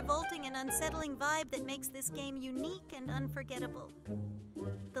truly revolting and unsettling vibe that makes this game unique and unforgettable.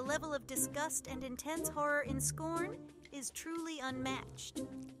 The level of disgust and intense horror in Scorn is truly unmatched.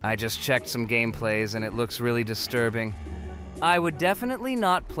 I just checked some gameplays and it looks really disturbing. I would definitely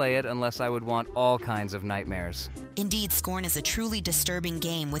not play it unless I would want all kinds of nightmares. Indeed, Scorn is a truly disturbing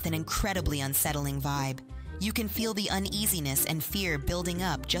game with an incredibly unsettling vibe. You can feel the uneasiness and fear building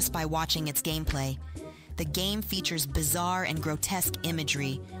up just by watching its gameplay. The game features bizarre and grotesque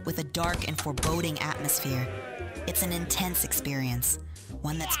imagery with a dark and foreboding atmosphere. It's an intense experience,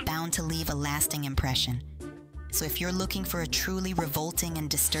 one that's bound to leave a lasting impression. So if you're looking for a truly revolting and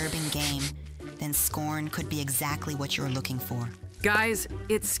disturbing game, then Scorn could be exactly what you're looking for. Guys,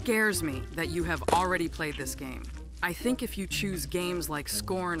 it scares me that you have already played this game. I think if you choose games like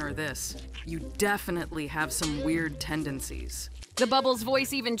Scorn or this, you definitely have some weird tendencies. The Bubble's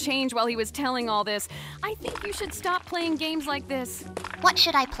voice even changed while he was telling all this. I think you should stop playing games like this. What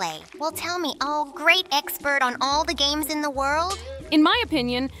should I play? Well, tell me, great expert on all the games in the world. In my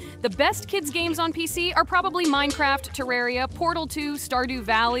opinion, the best kids' games on PC are probably Minecraft, Terraria, Portal 2, Stardew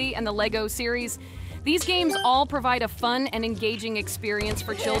Valley, and the LEGO series. These games all provide a fun and engaging experience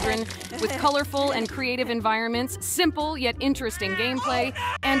for children with colorful and creative environments, simple yet interesting gameplay,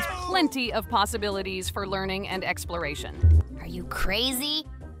 and plenty of possibilities for learning and exploration. Are you crazy?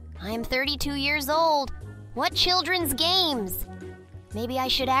 I'm 32 years old. What children's games? Maybe I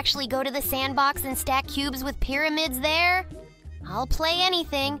should actually go to the sandbox and stack cubes with pyramids there? I'll play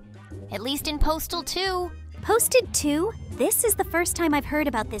anything, at least in Postal 2. Posted 2? This is the first time I've heard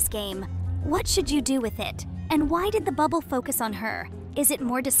about this game. What should you do with it? And why did the Bubble focus on her? Is it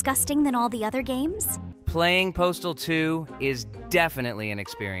more disgusting than all the other games? Playing Postal 2 is definitely an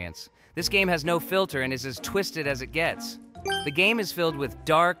experience. This game has no filter and is as twisted as it gets. The game is filled with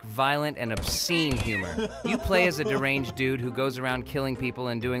dark, violent, and obscene humor. You play as a deranged dude who goes around killing people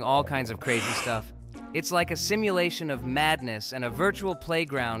and doing all kinds of crazy stuff. It's like a simulation of madness and a virtual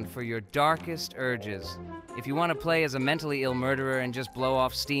playground for your darkest urges. If you want to play as a mentally ill murderer and just blow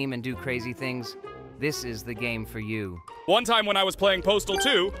off steam and do crazy things, this is the game for you. One time when I was playing Postal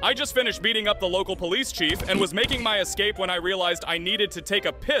 2, I just finished beating up the local police chief and was making my escape when I realized I needed to take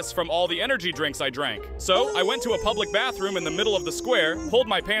a piss from all the energy drinks I drank. So I went to a public bathroom in the middle of the square, pulled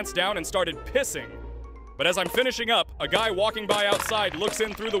my pants down, and started pissing. But as I'm finishing up, a guy walking by outside looks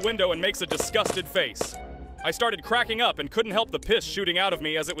in through the window and makes a disgusted face. I started cracking up and couldn't help the piss shooting out of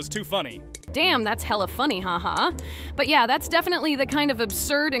me as it was too funny. Damn, that's hella funny, haha. But yeah, that's definitely the kind of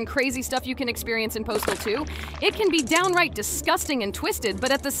absurd and crazy stuff you can experience in Postal 2. It can be downright disgusting and twisted,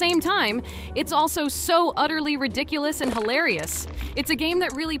 but at the same time, it's also so utterly ridiculous and hilarious. It's a game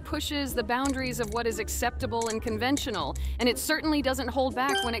that really pushes the boundaries of what is acceptable and conventional, and it certainly doesn't hold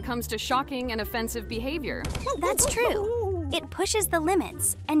back when it comes to shocking and offensive behavior. That's true. It pushes the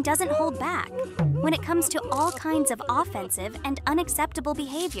limits and doesn't hold back when it comes to all kinds of offensive and unacceptable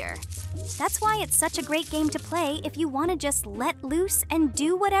behavior. That's why it's such a great game to play if you want to just let loose and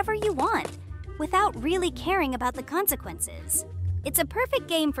do whatever you want without really caring about the consequences. It's a perfect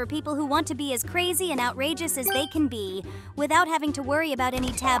game for people who want to be as crazy and outrageous as they can be without having to worry about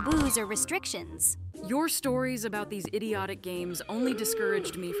any taboos or restrictions. Your stories about these idiotic games only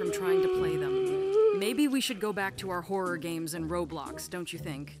discouraged me from trying to play them. Maybe we should go back to our horror games and Roblox, don't you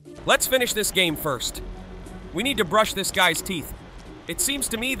think? Let's finish this game first. We need to brush this guy's teeth. It seems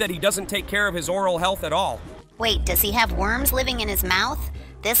to me that he doesn't take care of his oral health at all. Wait, does he have worms living in his mouth?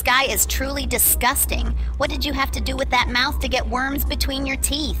 This guy is truly disgusting. What did you have to do with that mouth to get worms between your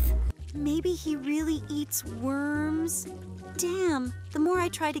teeth? Maybe he really eats worms? Damn, the more I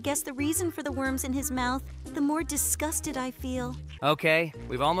try to guess the reason for the worms in his mouth, the more disgusted I feel. Okay,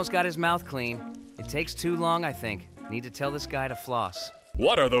 we've almost got his mouth clean. It takes too long, I think. Need to tell this guy to floss.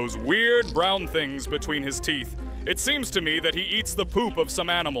 What are those weird brown things between his teeth? It seems to me that he eats the poop of some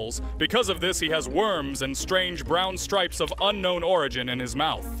animals. Because of this, he has worms and strange brown stripes of unknown origin in his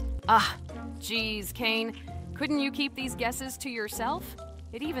mouth. Geez, Kane. Couldn't you keep these guesses to yourself?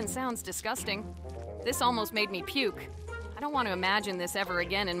 It even sounds disgusting. This almost made me puke. I don't want to imagine this ever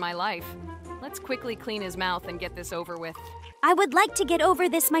again in my life. Let's quickly clean his mouth and get this over with. I would like to get over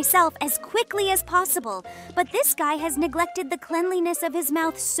this myself as quickly as possible, but this guy has neglected the cleanliness of his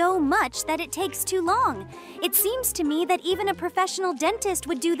mouth so much that it takes too long. It seems to me that even a professional dentist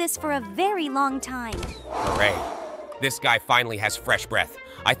would do this for a very long time. Hooray. This guy finally has fresh breath.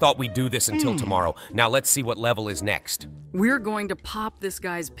 I thought we'd do this until tomorrow. Now let's see what level is next. We're going to pop this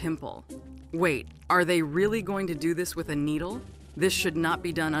guy's pimple. Wait, are they really going to do this with a needle? This should not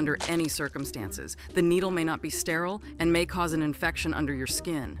be done under any circumstances. The needle may not be sterile and may cause an infection under your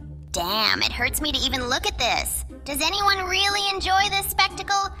skin. Damn, it hurts me to even look at this. Does anyone really enjoy this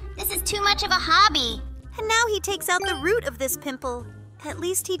spectacle? This is too much of a hobby. And now he takes out the root of this pimple. At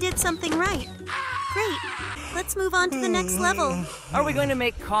least he did something right. Great. Let's move on to the next level. Are we going to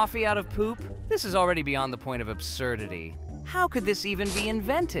make coffee out of poop? This is already beyond the point of absurdity. How could this even be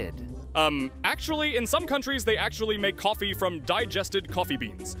invented? Actually, in some countries, they actually make coffee from digested coffee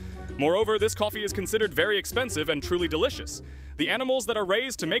beans. Moreover, this coffee is considered very expensive and truly delicious. The animals that are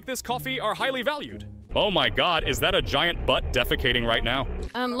raised to make this coffee are highly valued. Oh my god, is that a giant butt defecating right now?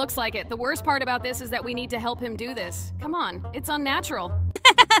 Looks like it. The worst part about this is that we need to help him do this. Come on, it's unnatural.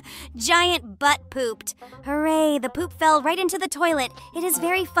 Giant butt pooped. Hooray, the poop fell right into the toilet. It is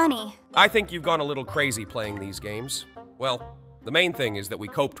very funny. I think you've gone a little crazy playing these games. Well, the main thing is that we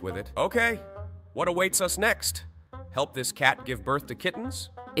coped with it. Okay, what awaits us next? Help this cat give birth to kittens?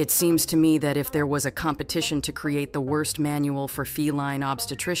 It seems to me that if there was a competition to create the worst manual for feline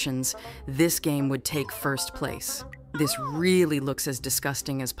obstetricians, this game would take first place. This really looks as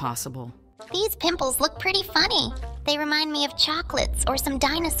disgusting as possible. These pimples look pretty funny. They remind me of chocolates or some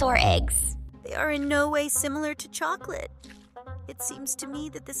dinosaur eggs. They are in no way similar to chocolate. It seems to me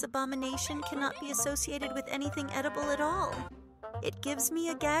that this abomination cannot be associated with anything edible at all. It gives me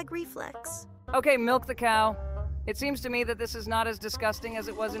a gag reflex. Okay, milk the cow. It seems to me that this is not as disgusting as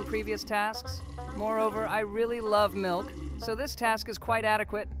it was in previous tasks. Moreover, I really love milk, so this task is quite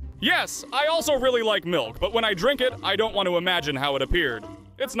adequate. Yes, I also really like milk, but when I drink it, I don't want to imagine how it appeared.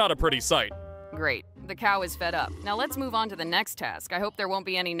 It's not a pretty sight. Great. The cow is fed up. Now let's move on to the next task. I hope there won't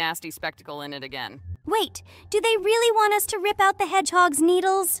be any nasty spectacle in it again. Wait, do they really want us to rip out the hedgehog's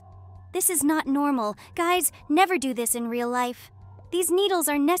needles? This is not normal. Guys, never do this in real life. These needles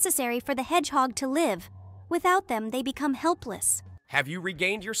are necessary for the hedgehog to live. Without them, they become helpless. Have you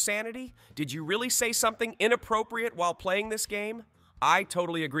regained your sanity? Did you really say something inappropriate while playing this game? I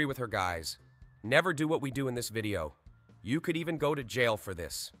totally agree with her, guys. Never do what we do in this video. You could even go to jail for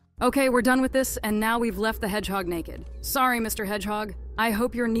this. Okay, we're done with this, and now we've left the hedgehog naked. Sorry, Mr. Hedgehog. I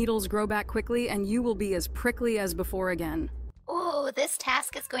hope your needles grow back quickly and you will be as prickly as before again. Ooh, this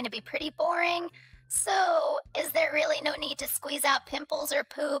task is going to be pretty boring. So, is there really no need to squeeze out pimples or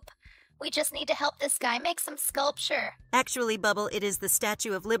poop? We just need to help this guy make some sculpture. Actually, Bubble, it is the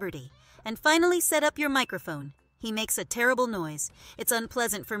Statue of Liberty. And finally set up your microphone. He makes a terrible noise. It's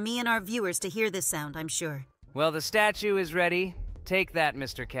unpleasant for me and our viewers to hear this sound, I'm sure. Well, the statue is ready. Take that,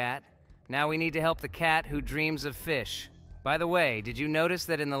 Mr. Cat. Now we need to help the cat who dreams of fish. By the way, did you notice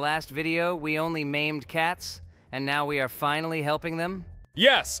that in the last video we only maimed cats, and now we are finally helping them?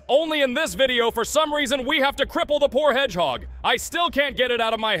 Yes, only in this video for some reason we have to cripple the poor hedgehog. I still can't get it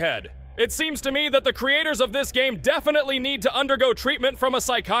out of my head. It seems to me that the creators of this game definitely need to undergo treatment from a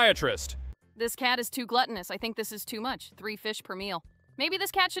psychiatrist. This cat is too gluttonous. I think this is too much. 3 fish per meal. Maybe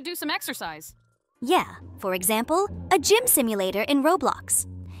this cat should do some exercise. Yeah, for example, a gym simulator in Roblox.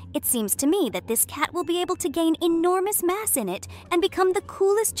 It seems to me that this cat will be able to gain enormous mass in it and become the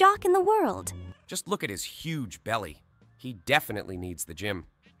coolest jock in the world. Just look at his huge belly. He definitely needs the gym.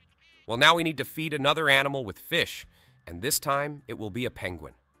 Well, now we need to feed another animal with fish, and this time it will be a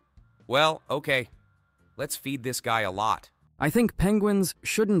penguin. Well, okay. Let's feed this guy a lot. I think penguins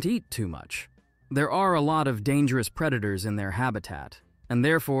shouldn't eat too much. There are a lot of dangerous predators in their habitat, and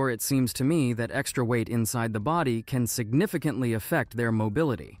therefore it seems to me that extra weight inside the body can significantly affect their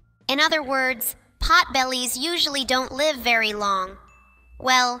mobility. In other words, potbellies usually don't live very long.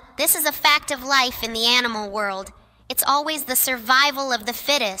 Well, this is a fact of life in the animal world. It's always the survival of the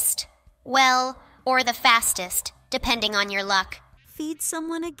fittest. Well, or the fastest, depending on your luck. Feed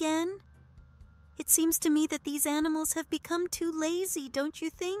someone again? It seems to me that these animals have become too lazy, don't you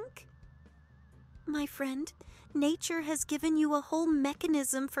think? My friend, nature has given you a whole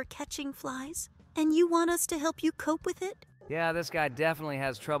mechanism for catching flies, and you want us to help you cope with it? Yeah, this guy definitely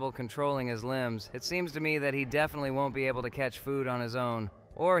has trouble controlling his limbs. It seems to me that he definitely won't be able to catch food on his own,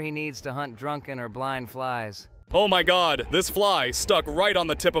 or he needs to hunt drunken or blind flies. Oh my god, this fly stuck right on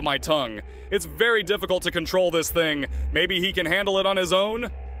the tip of my tongue. It's very difficult to control this thing. Maybe he can handle it on his own?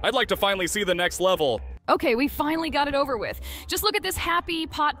 I'd like to finally see the next level. Okay, we finally got it over with. Just look at this happy,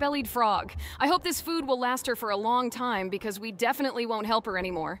 pot-bellied frog. I hope this food will last her for a long time because we definitely won't help her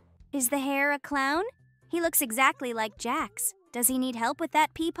anymore. Is the hare a clown? He looks exactly like Jack's. Does he need help with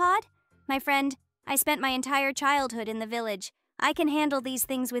that pea pod? My friend, I spent my entire childhood in the village. I can handle these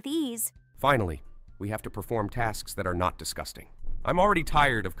things with ease. Finally, we have to perform tasks that are not disgusting. I'm already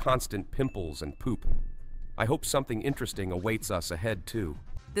tired of constant pimples and poop. I hope something interesting awaits us ahead, too.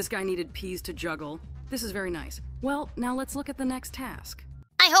 This guy needed peas to juggle. This is very nice. Well, now let's look at the next task.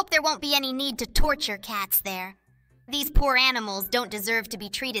 I hope there won't be any need to torture cats there. These poor animals don't deserve to be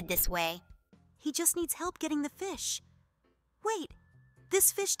treated this way. He just needs help getting the fish. Wait,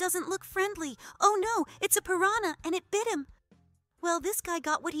 this fish doesn't look friendly. Oh no, it's a piranha and it bit him. Well, this guy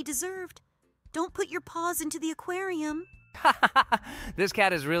got what he deserved. Don't put your paws into the aquarium. This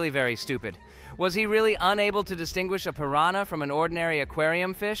cat is really very stupid. Was he really unable to distinguish a piranha from an ordinary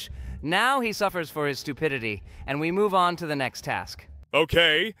aquarium fish? Now he suffers for his stupidity, and we move on to the next task.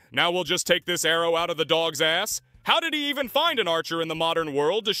 Okay, now we'll just take this arrow out of the dog's ass. How did he even find an archer in the modern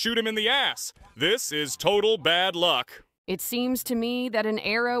world to shoot him in the ass? This is total bad luck. It seems to me that an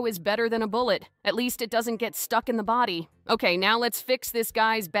arrow is better than a bullet. At least it doesn't get stuck in the body. Okay, now let's fix this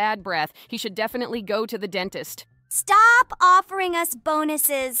guy's bad breath. He should definitely go to the dentist. Stop offering us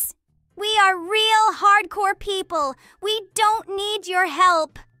bonuses. We are real hardcore people. We don't need your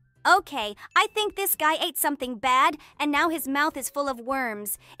help. Okay, I think this guy ate something bad, and now his mouth is full of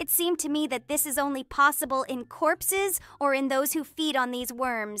worms. It seemed to me that this is only possible in corpses or in those who feed on these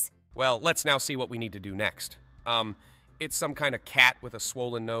worms. Well, let's now see what we need to do next. It's some kind of cat with a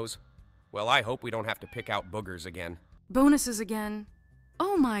swollen nose. Well, I hope we don't have to pick out boogers again. Bonuses again.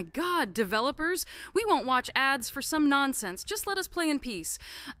 Oh my god, developers! We won't watch ads for some nonsense. Just let us play in peace.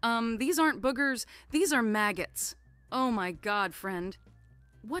 These aren't boogers, these are maggots. Oh my god, friend.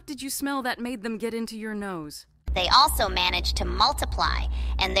 What did you smell that made them get into your nose? They also managed to multiply,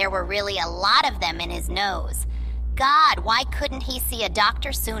 and there were really a lot of them in his nose. God, why couldn't he see a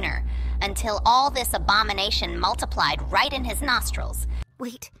doctor sooner? Until all this abomination multiplied right in his nostrils.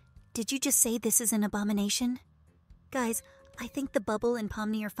 Wait, did you just say this is an abomination? Guys, I think the Bubble and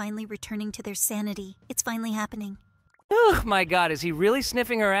Pomni are finally returning to their sanity. It's finally happening. Oh my god, is he really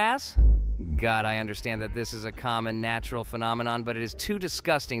sniffing her ass? God, I understand that this is a common natural phenomenon, but it is too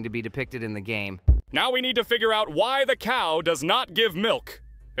disgusting to be depicted in the game. Now we need to figure out why the cow does not give milk.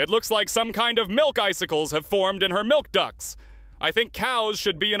 It looks like some kind of milk icicles have formed in her milk ducts. I think cows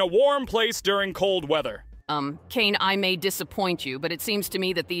should be in a warm place during cold weather. Kane, I may disappoint you, but it seems to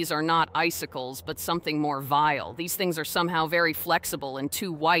me that these are not icicles, but something more vile. These things are somehow very flexible and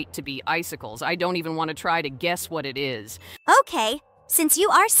too white to be icicles. I don't even want to try to guess what it is. Okay, since you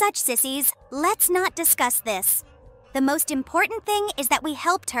are such sissies, let's not discuss this. The most important thing is that we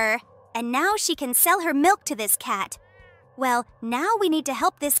helped her, and now she can sell her milk to this cat. Well, now we need to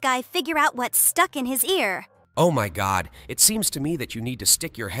help this guy figure out what's stuck in his ear. Oh my god, it seems to me that you need to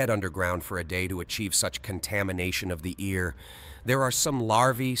stick your head underground for a day to achieve such contamination of the ear. There are some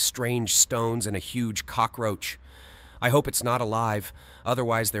larvae, strange stones, and a huge cockroach. I hope it's not alive,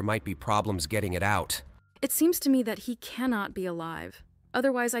 otherwise there might be problems getting it out. It seems to me that he cannot be alive.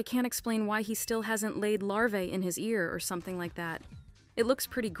 Otherwise, I can't explain why he still hasn't laid larvae in his ear or something like that. It looks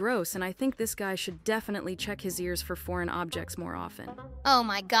pretty gross, and I think this guy should definitely check his ears for foreign objects more often. Oh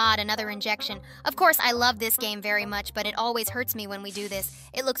my god, another injection. Of course, I love this game very much, but it always hurts me when we do this.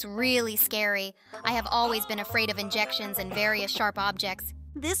 It looks really scary. I have always been afraid of injections and various sharp objects.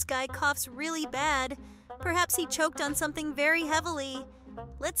 This guy coughs really bad. Perhaps he choked on something very heavily.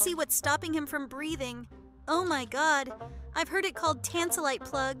 Let's see what's stopping him from breathing. Oh my god, I've heard it called tantalite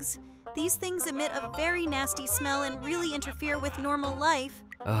plugs. These things emit a very nasty smell and really interfere with normal life.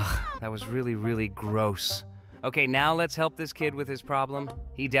 Ugh, that was really gross. Okay, now let's help this kid with his problem.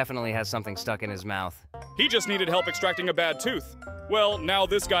 He definitely has something stuck in his mouth. He just needed help extracting a bad tooth. Well, now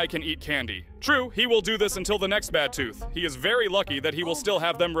this guy can eat candy. True, he will do this until the next bad tooth. He is very lucky that he will still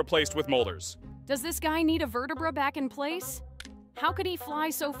have them replaced with molars. Does this guy need a vertebra back in place? How could he fly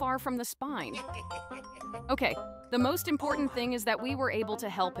so far from the spine? Okay, the most important thing is that we were able to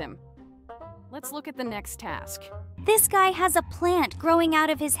help him. Let's look at the next task. This guy has a plant growing out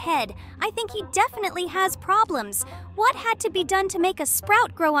of his head. I think he definitely has problems. What had to be done to make a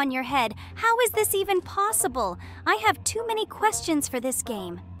sprout grow on your head? How is this even possible? I have too many questions for this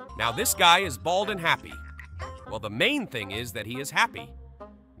game. Now this guy is bald and happy. Well, the main thing is that he is happy.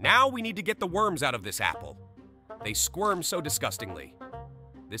 Now we need to get the worms out of this apple. They squirm so disgustingly.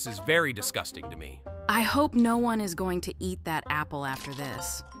 This is very disgusting to me. I hope no one is going to eat that apple after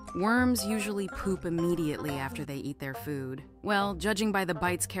this. Worms usually poop immediately after they eat their food. Well, judging by the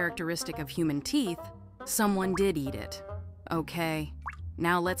bite's characteristic of human teeth, someone did eat it. Okay,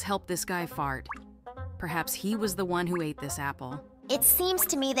 now let's help this guy fart. Perhaps he was the one who ate this apple. It seems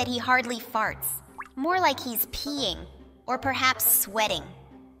to me that he hardly farts. More like he's peeing, or perhaps sweating.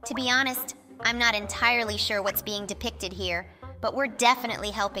 To be honest, I'm not entirely sure what's being depicted here, but we're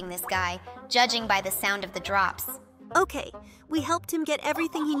definitely helping this guy, judging by the sound of the drops. Okay, we helped him get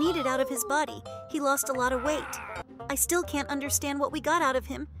everything he needed out of his body. He lost a lot of weight. I still can't understand what we got out of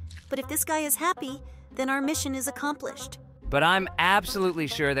him, but if this guy is happy, then our mission is accomplished. But I'm absolutely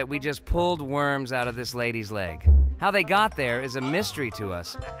sure that we just pulled worms out of this lady's leg. How they got there is a mystery to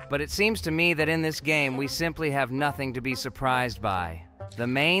us, but it seems to me that in this game we simply have nothing to be surprised by. The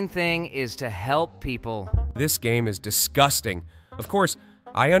main thing is to help people. This game is disgusting. Of course,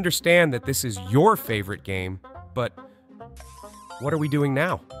 I understand that this is your favorite game, but what are we doing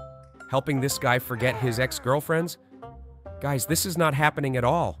now? Helping this guy forget his ex-girlfriends? Guys, this is not happening at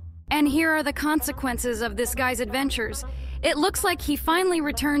all. And here are the consequences of this guy's adventures. It looks like he finally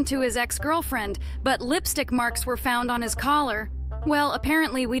returned to his ex-girlfriend, but lipstick marks were found on his collar. Well,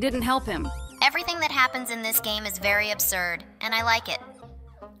 apparently we didn't help him. Everything that happens in this game is very absurd, and I like it.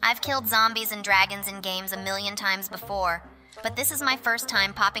 I've killed zombies and dragons in games a million times before, but this is my first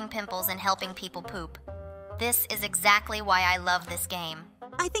time popping pimples and helping people poop. This is exactly why I love this game.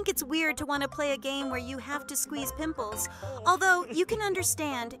 I think it's weird to want to play a game where you have to squeeze pimples. Although, you can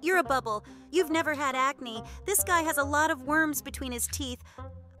understand, you're a bubble. You've never had acne. This guy has a lot of worms between his teeth.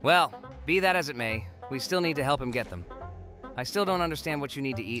 Well, be that as it may, we still need to help him get them. I still don't understand what you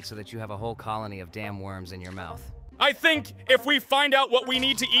need to eat so that you have a whole colony of damn worms in your mouth. I think if we find out what we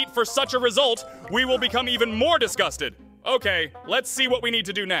need to eat for such a result, we will become even more disgusted. Okay, let's see what we need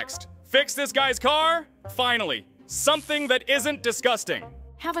to do next. Fix this guy's car? Finally, something that isn't disgusting.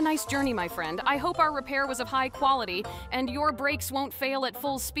 Have a nice journey, my friend. I hope our repair was of high quality and your brakes won't fail at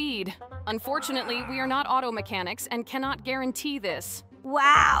full speed. Unfortunately, we are not auto mechanics and cannot guarantee this.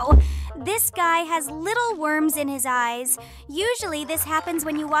 Wow, this guy has little worms in his eyes. Usually this happens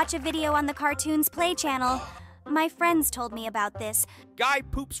when you watch a video on the Cartoons Play channel. My friends told me about this. Guy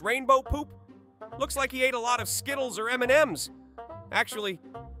poops rainbow poop? Looks like he ate a lot of Skittles or M&Ms. Actually,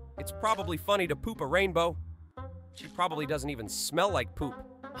 it's probably funny to poop a rainbow. She probably doesn't even smell like poop.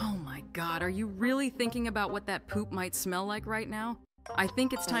 Oh my god, are you really thinking about what that poop might smell like right now? I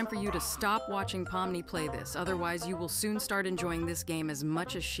think it's time for you to stop watching Pomni play this, otherwise you will soon start enjoying this game as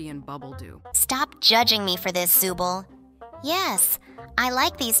much as she and Bubble do. Stop judging me for this, Zooble. Yes, I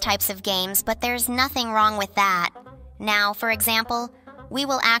like these types of games, but there's nothing wrong with that. Now, for example, we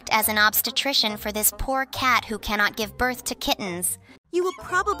will act as an obstetrician for this poor cat who cannot give birth to kittens. You will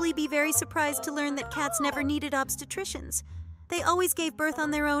probably be very surprised to learn that cats never needed obstetricians. They always gave birth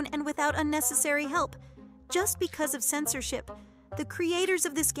on their own and without unnecessary help. Just because of censorship, the creators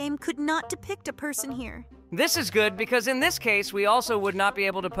of this game could not depict a person here. This is good because in this case, we also would not be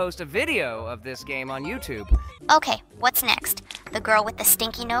able to post a video of this game on YouTube. Okay, what's next? The girl with the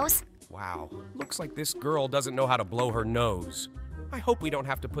stinky nose? Wow, looks like this girl doesn't know how to blow her nose. I hope we don't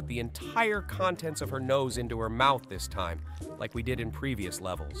have to put the entire contents of her nose into her mouth this time, like we did in previous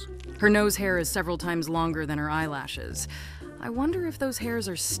levels. Her nose hair is several times longer than her eyelashes. I wonder if those hairs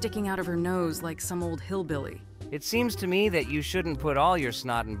are sticking out of her nose like some old hillbilly. It seems to me that you shouldn't put all your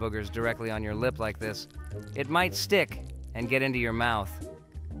snot and boogers directly on your lip like this. It might stick and get into your mouth.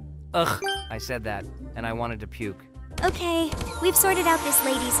 Ugh, I said that, and I wanted to puke. Okay, we've sorted out this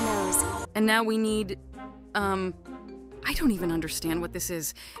lady's nose. And now we need, I don't even understand what this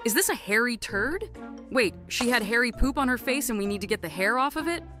is. Is this a hairy turd? Wait, she had hairy poop on her face and we need to get the hair off of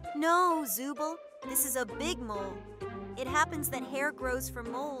it? No, Zooble. This is a big mole. It happens that hair grows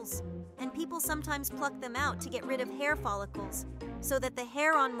from moles, and people sometimes pluck them out to get rid of hair follicles, so that the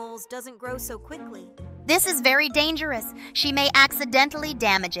hair on moles doesn't grow so quickly. This is very dangerous. She may accidentally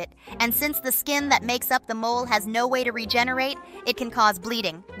damage it, and since the skin that makes up the mole has no way to regenerate, it can cause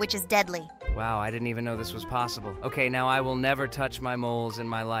bleeding, which is deadly. Wow, I didn't even know this was possible. Okay, now I will never touch my moles in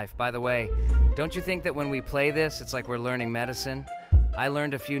my life. By the way, don't you think that when we play this, it's like we're learning medicine? I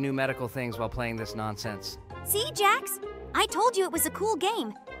learned a few new medical things while playing this nonsense. See, Jax? I told you it was a cool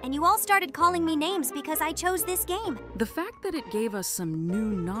game, and you all started calling me names because I chose this game. The fact that it gave us some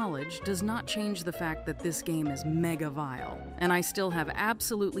new knowledge does not change the fact that this game is mega vile, and I still have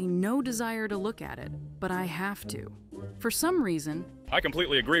absolutely no desire to look at it, but I have to. For some reason... I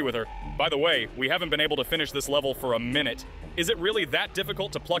completely agree with her. By the way, we haven't been able to finish this level for a minute. Is it really that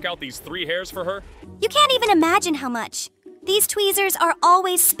difficult to pluck out these 3 hairs for her? You can't even imagine how much. These tweezers are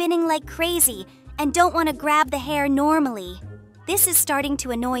always spinning like crazy and don't want to grab the hair normally. This is starting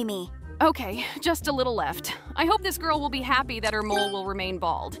to annoy me. Okay, just a little left. I hope this girl will be happy that her mole will remain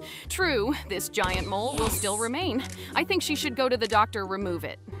bald. True, this giant mole will still remain. I think she should go to the doctor, remove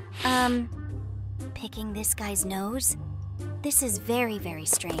it. Picking this guy's nose? This is very, very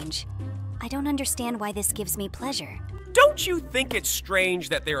strange. I don't understand why this gives me pleasure. Don't you think it's strange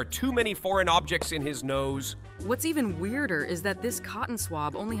that there are too many foreign objects in his nose? What's even weirder is that this cotton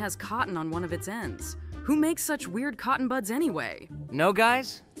swab only has cotton on one of its ends. Who makes such weird cotton buds anyway? No,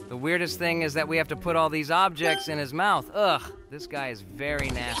 guys? The weirdest thing is that we have to put all these objects in his mouth. Ugh, this guy is very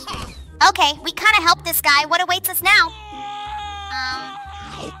nasty. Okay, we kind of helped this guy. What awaits us now?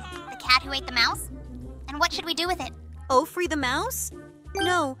 The cat who ate the mouse? And what should we do with it? Oh, free the mouse?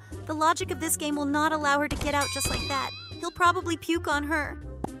 No, the logic of this game will not allow her to get out just like that. He'll probably puke on her.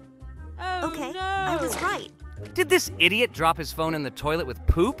 Okay, I was right. Did this idiot drop his phone in the toilet with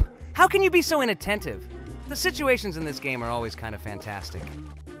poop? How can you be so inattentive? The situations in this game are always kind of fantastic.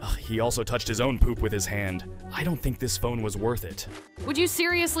 Ugh, he also touched his own poop with his hand. I don't think this phone was worth it. Would you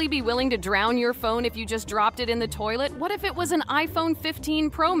seriously be willing to drown your phone if you just dropped it in the toilet? What if it was an iPhone 15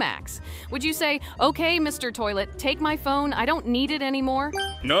 Pro Max? Would you say, okay, Mr. Toilet, take my phone, I don't need it anymore?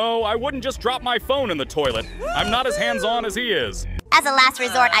 No, I wouldn't just drop my phone in the toilet. I'm not as hands-on as he is. As a last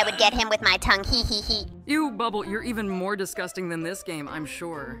resort, I would get him with my tongue, hee hee hee. Ew, Bubble, you're even more disgusting than this game, I'm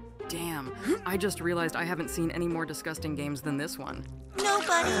sure. Damn, I just realized I haven't seen any more disgusting games than this one. No,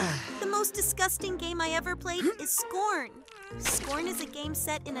 buddy. The most disgusting game I ever played is Scorn. Scorn is a game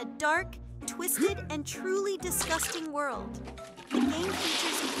set in a dark, twisted, and truly disgusting world. The game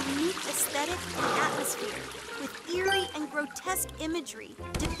features a unique aesthetic and atmosphere, with eerie and grotesque imagery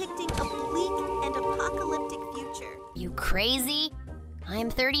depicting a bleak and apocalyptic future. You crazy? I'm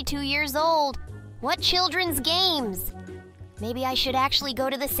 32 years old. What children's games? Maybe I should actually go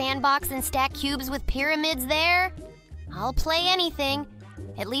to the sandbox and stack cubes with pyramids there? I'll play anything,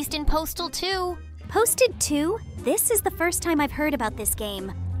 at least in Postal 2. Posted 2? This is the first time I've heard about this game.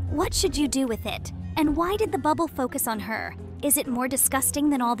 What should you do with it? And why did the bubble focus on her? Is it more disgusting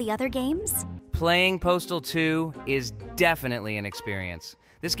than all the other games? Playing Postal 2 is definitely an experience.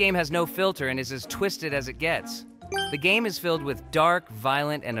 This game has no filter and is as twisted as it gets. The game is filled with dark,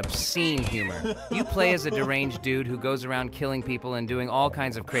 violent, and obscene humor. You play as a deranged dude who goes around killing people and doing all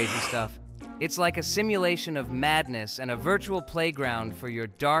kinds of crazy stuff. It's like a simulation of madness and a virtual playground for your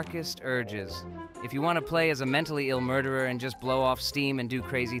darkest urges. If you want to play as a mentally ill murderer and just blow off steam and do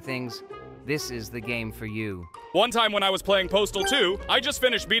crazy things, this is the game for you. One time when I was playing Postal 2, I just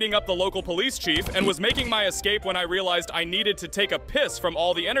finished beating up the local police chief and was making my escape when I realized I needed to take a piss from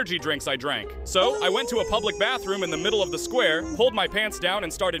all the energy drinks I drank. So I went to a public bathroom in the middle of the square, pulled my pants down,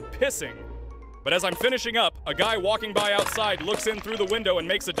 and started pissing. But as I'm finishing up, a guy walking by outside looks in through the window and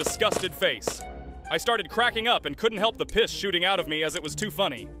makes a disgusted face. I started cracking up and couldn't help the piss shooting out of me as it was too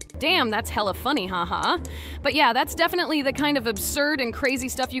funny. Damn, that's hella funny, haha. But yeah, that's definitely the kind of absurd and crazy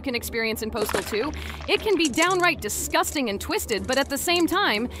stuff you can experience in Postal 2. It can be downright disgusting and twisted, but at the same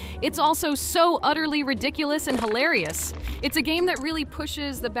time, it's also so utterly ridiculous and hilarious. It's a game that really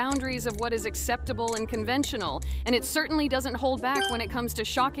pushes the boundaries of what is acceptable and conventional, and it certainly doesn't hold back when it comes to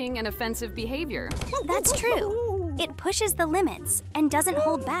shocking and offensive behavior. That's true. It pushes the limits and doesn't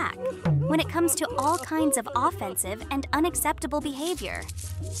hold back when it comes to all kinds of offensive and unacceptable behavior.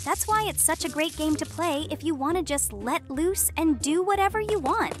 That's why it's such a great game to play if you want to just let loose and do whatever you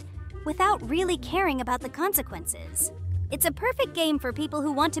want without really caring about the consequences. It's a perfect game for people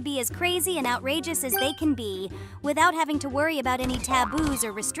who want to be as crazy and outrageous as they can be without having to worry about any taboos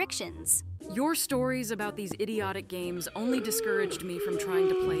or restrictions. Your stories about these idiotic games only discouraged me from trying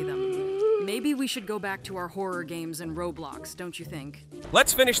to play them. Maybe we should go back to our horror games and Roblox, don't you think?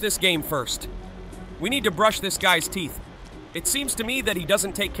 Let's finish this game first. We need to brush this guy's teeth. It seems to me that he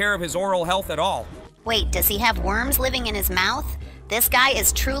doesn't take care of his oral health at all. Wait, does he have worms living in his mouth? This guy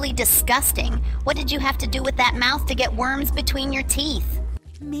is truly disgusting. What did you have to do with that mouth to get worms between your teeth?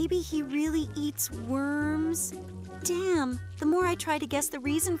 Maybe he really eats worms? Damn, the more I try to guess the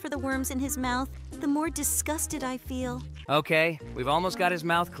reason for the worms in his mouth, the more disgusted I feel. Okay, we've almost got his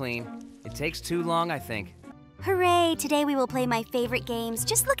mouth clean. It takes too long, I think. Hooray! Today we will play my favorite games.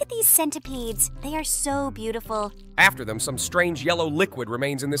 Just look at these centipedes. They are so beautiful. After them, some strange yellow liquid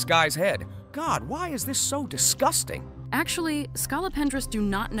remains in this guy's head. God, why is this so disgusting? Actually, scolopendras do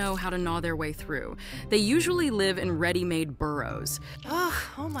not know how to gnaw their way through. They usually live in ready-made burrows.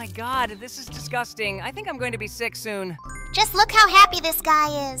 Oh my god, this is disgusting. I think I'm going to be sick soon. Just look how happy this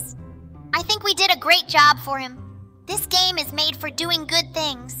guy is. I think we did a great job for him. This game is made for doing good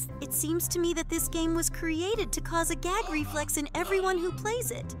things. It seems to me that this game was created to cause a gag reflex in everyone who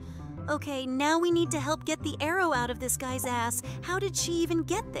plays it. Okay, now we need to help get the arrow out of this guy's ass. How did she even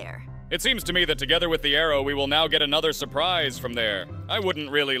get there? It seems to me that together with the arrow, we will now get another surprise from there. I wouldn't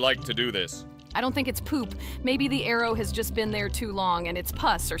really like to do this. I don't think it's poop. Maybe the arrow has just been there too long and it's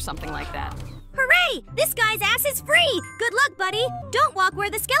pus or something like that. Hooray! This guy's ass is free! Good luck, buddy! Don't walk where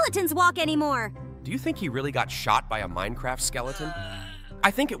the skeletons walk anymore! Do you think he really got shot by a Minecraft skeleton? I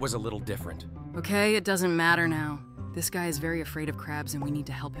think it was a little different. Okay, it doesn't matter now. This guy is very afraid of crabs and we need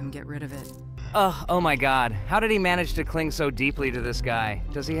to help him get rid of it. Oh my god. How did he manage to cling so deeply to this guy?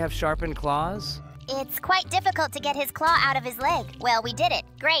 Does he have sharpened claws? It's quite difficult to get his claw out of his leg. Well, we did it.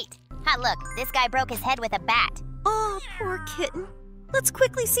 Great. Ha, look, this guy broke his head with a bat. Oh, poor kitten. Let's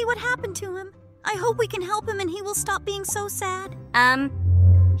quickly see what happened to him. I hope we can help him and he will stop being so sad.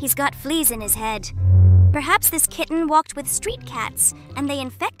 He's got fleas in his head. Perhaps this kitten walked with street cats, and they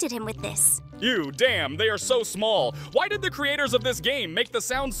infected him with this. You, damn, they are so small. Why did the creators of this game make the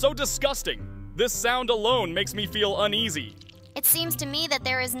sound so disgusting? This sound alone makes me feel uneasy. It seems to me that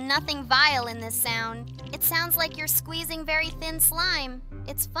there is nothing vile in this sound. It sounds like you're squeezing very thin slime.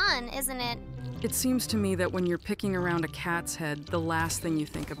 It's fun, isn't it? It seems to me that when you're picking around a cat's head, the last thing you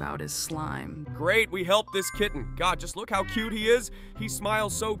think about is slime. Great, we helped this kitten. God, just look how cute he is. He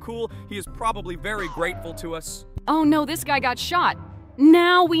smiles so cool. He is probably very grateful to us. Oh no, this guy got shot.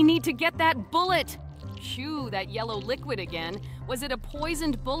 Now we need to get that bullet. Phew, that yellow liquid again. Was it a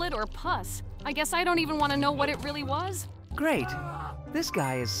poisoned bullet or pus? I guess I don't even want to know what it really was. Great. This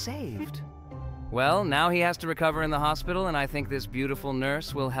guy is saved. Well, now he has to recover in the hospital, and I think this beautiful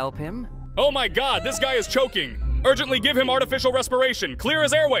nurse will help him. Oh my god, this guy is choking! Urgently give him artificial respiration. Clear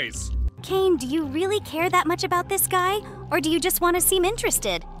his airways! Kane, do you really care that much about this guy? Or do you just want to seem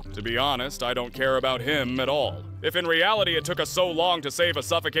interested? To be honest, I don't care about him at all. If in reality it took us so long to save a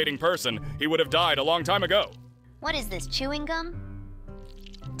suffocating person, he would have died a long time ago. What is this, chewing gum?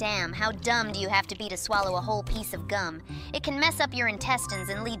 Damn, how dumb do you have to be to swallow a whole piece of gum? It can mess up your intestines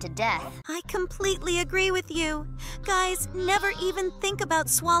and lead to death. I completely agree with you. Guys, never even think about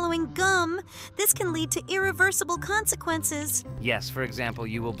swallowing gum. This can lead to irreversible consequences. Yes, for example,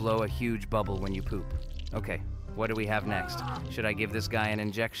 you will blow a huge bubble when you poop. Okay, what do we have next? Should I give this guy an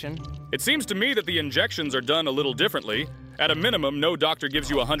injection? It seems to me that the injections are done a little differently. At a minimum, no doctor gives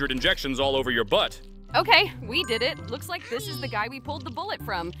you 100 injections all over your butt. Okay, we did it. Looks like this is the guy we pulled the bullet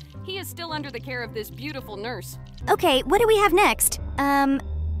from. He is still under the care of this beautiful nurse. Okay, what do we have next?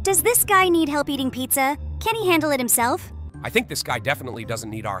 Does this guy need help eating pizza? Can he handle it himself? I think this guy definitely doesn't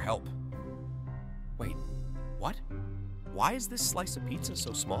need our help. Wait, what? Why is this slice of pizza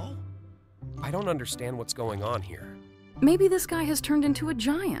so small? I don't understand what's going on here. Maybe this guy has turned into a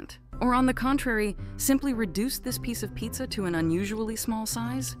giant. Or on the contrary, simply reduced this piece of pizza to an unusually small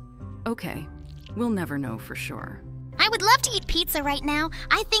size? Okay, we'll never know for sure. I would love to eat pizza right now.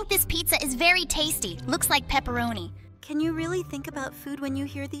 I think this pizza is very tasty. Looks like pepperoni. Can you really think about food when you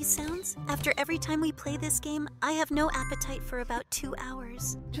hear these sounds? After every time we play this game, I have no appetite for about 2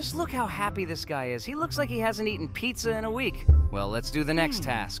 hours. Just look how happy this guy is. He looks like he hasn't eaten pizza in a week. Well, let's do the next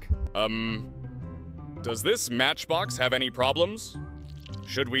task. Does this matchbox have any problems?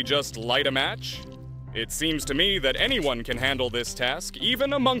 Should we just light a match? It seems to me that anyone can handle this task,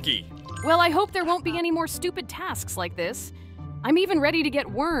 even a monkey. Well, I hope there won't be any more stupid tasks like this. I'm even ready to get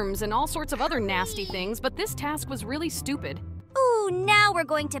worms and all sorts of other nasty things, but this task was really stupid. Ooh, now we're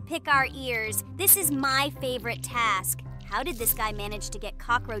going to pick our ears. This is my favorite task. How did this guy manage to get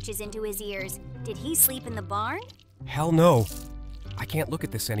cockroaches into his ears? Did he sleep in the barn? Hell no. I can't look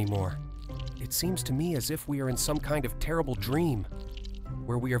at this anymore. It seems to me as if we are in some kind of terrible dream,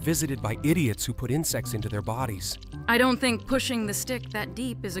 where we are visited by idiots who put insects into their bodies. I don't think pushing the stick that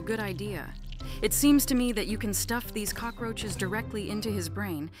deep is a good idea. It seems to me that you can stuff these cockroaches directly into his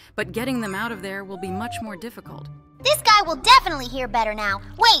brain, but getting them out of there will be much more difficult. This guy will definitely hear better now.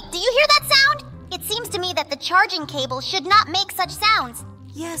 Wait, do you hear that sound? It seems to me that the charging cable should not make such sounds.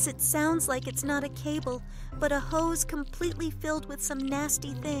 Yes, it sounds like it's not a cable, but a hose completely filled with some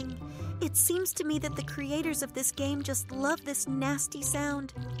nasty thing. It seems to me that the creators of this game just love this nasty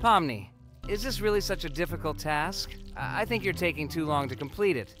sound. Pomni, is this really such a difficult task? I think you're taking too long to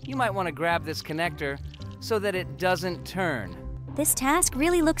complete it. You might want to grab this connector so that it doesn't turn. This task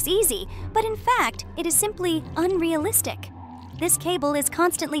really looks easy, but in fact, it is simply unrealistic. This cable is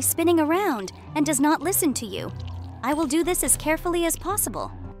constantly spinning around and does not listen to you. I will do this as carefully as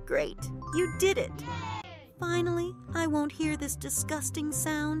possible. Great, you did it. Finally, I won't hear this disgusting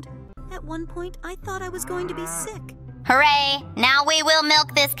sound. At one point, I thought I was going to be sick. Hooray! Now we will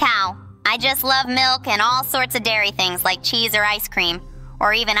milk this cow. I just love milk and all sorts of dairy things like cheese or ice cream,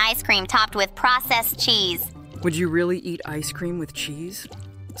 or even ice cream topped with processed cheese. Would you really eat ice cream with cheese?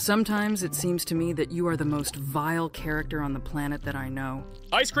 Sometimes it seems to me that you are the most vile character on the planet that I know.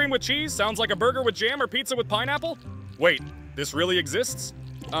 Ice cream with cheese sounds like a burger with jam or pizza with pineapple? Wait, this really exists?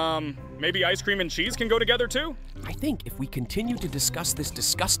 Maybe ice cream and cheese can go together too? I think if we continue to discuss this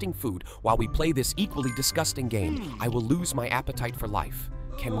disgusting food while we play this equally disgusting game, I will lose my appetite for life.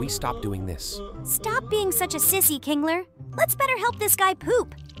 Can we stop doing this? Stop being such a sissy, Kingler. Let's better help this guy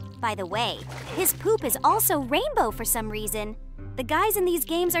poop. By the way, his poop is also rainbow for some reason. The guys in these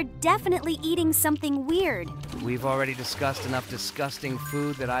games are definitely eating something weird. We've already discussed enough disgusting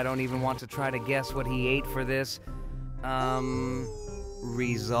food that I don't even want to try to guess what he ate for this,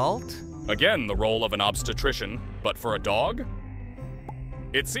 result? Again, the role of an obstetrician, but for a dog?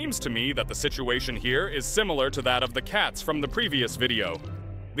 It seems to me that the situation here is similar to that of the cats from the previous video.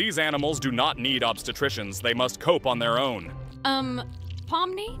 These animals do not need obstetricians, they must cope on their own.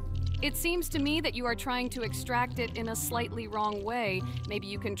 Pomni? It seems to me that you are trying to extract it in a slightly wrong way. Maybe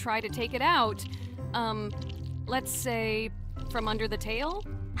you can try to take it out. Let's say, from under the tail?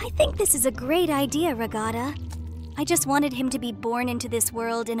 I think this is a great idea, Regatta. I just wanted him to be born into this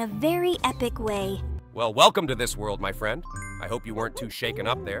world in a very epic way. Well, welcome to this world, my friend. I hope you weren't too shaken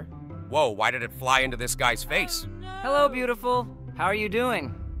up there. Whoa, why did it fly into this guy's face? Hello, beautiful. How are you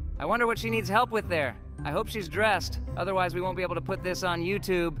doing? I wonder what she needs help with there. I hope she's dressed. Otherwise, we won't be able to put this on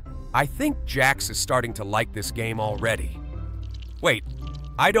YouTube. I think Jax is starting to like this game already. Wait,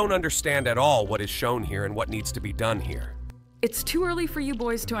 I don't understand at all what is shown here and what needs to be done here. It's too early for you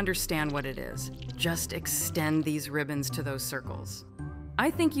boys to understand what it is. Just extend these ribbons to those circles. I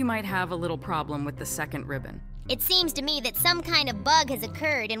think you might have a little problem with the second ribbon. It seems to me that some kind of bug has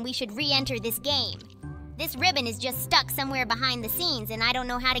occurred and we should re-enter this game. This ribbon is just stuck somewhere behind the scenes and I don't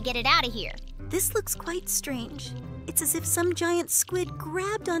know how to get it out of here. This looks quite strange. It's as if some giant squid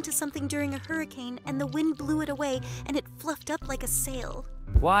grabbed onto something during a hurricane and the wind blew it away and it fluffed up like a sail.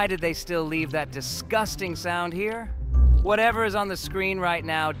 Why did they still leave that disgusting sound here? Whatever is on the screen right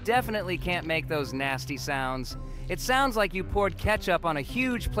now definitely can't make those nasty sounds. It sounds like you poured ketchup on a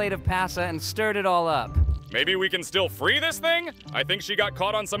huge plate of pasta and stirred it all up. Maybe we can still free this thing? I think she got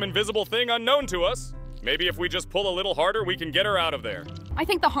caught on some invisible thing unknown to us. Maybe if we just pull a little harder, we can get her out of there. I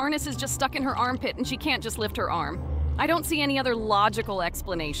think the harness is just stuck in her armpit and she can't just lift her arm. I don't see any other logical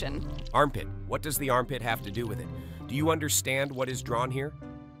explanation. Armpit. What does the armpit have to do with it? Do you understand what is drawn here?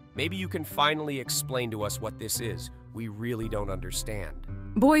 Maybe you can finally explain to us what this is. We really don't understand.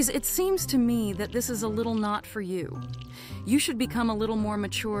 Boys, it seems to me that this is a little not for you. You should become a little more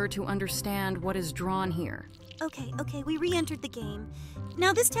mature to understand what is drawn here. Okay, we re-entered the game.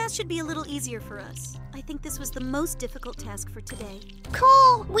 Now this task should be a little easier for us. I think this was the most difficult task for today.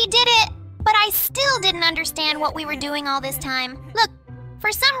 Cool, we did it! But I still didn't understand what we were doing all this time. Look,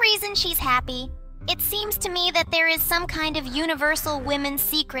 for some reason she's happy. It seems to me that there is some kind of universal women's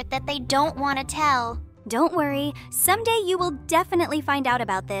secret that they don't want to tell. Don't worry, someday you will definitely find out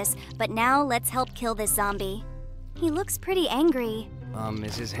about this, but now let's help kill this zombie. He looks pretty angry.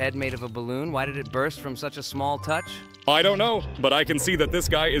 Is his head made of a balloon? Why did it burst from such a small touch? I don't know, but I can see that this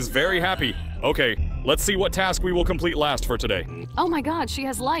guy is very happy. Okay, let's see what task we will complete last for today. Oh my god, she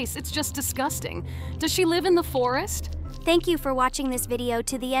has lice. It's just disgusting. Does she live in the forest? Thank you for watching this video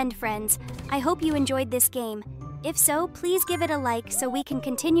to the end, friends. I hope you enjoyed this game. If so, please give it a like so we can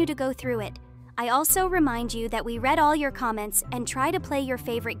continue to go through it. I also remind you that we read all your comments and try to play your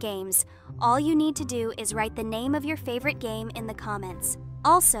favorite games. All you need to do is write the name of your favorite game in the comments.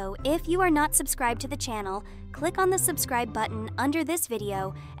 Also, if you are not subscribed to the channel, click on the subscribe button under this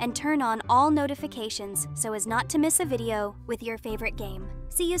video and turn on all notifications so as not to miss a video with your favorite game.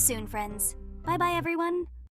 See you soon, friends. Bye-bye, everyone.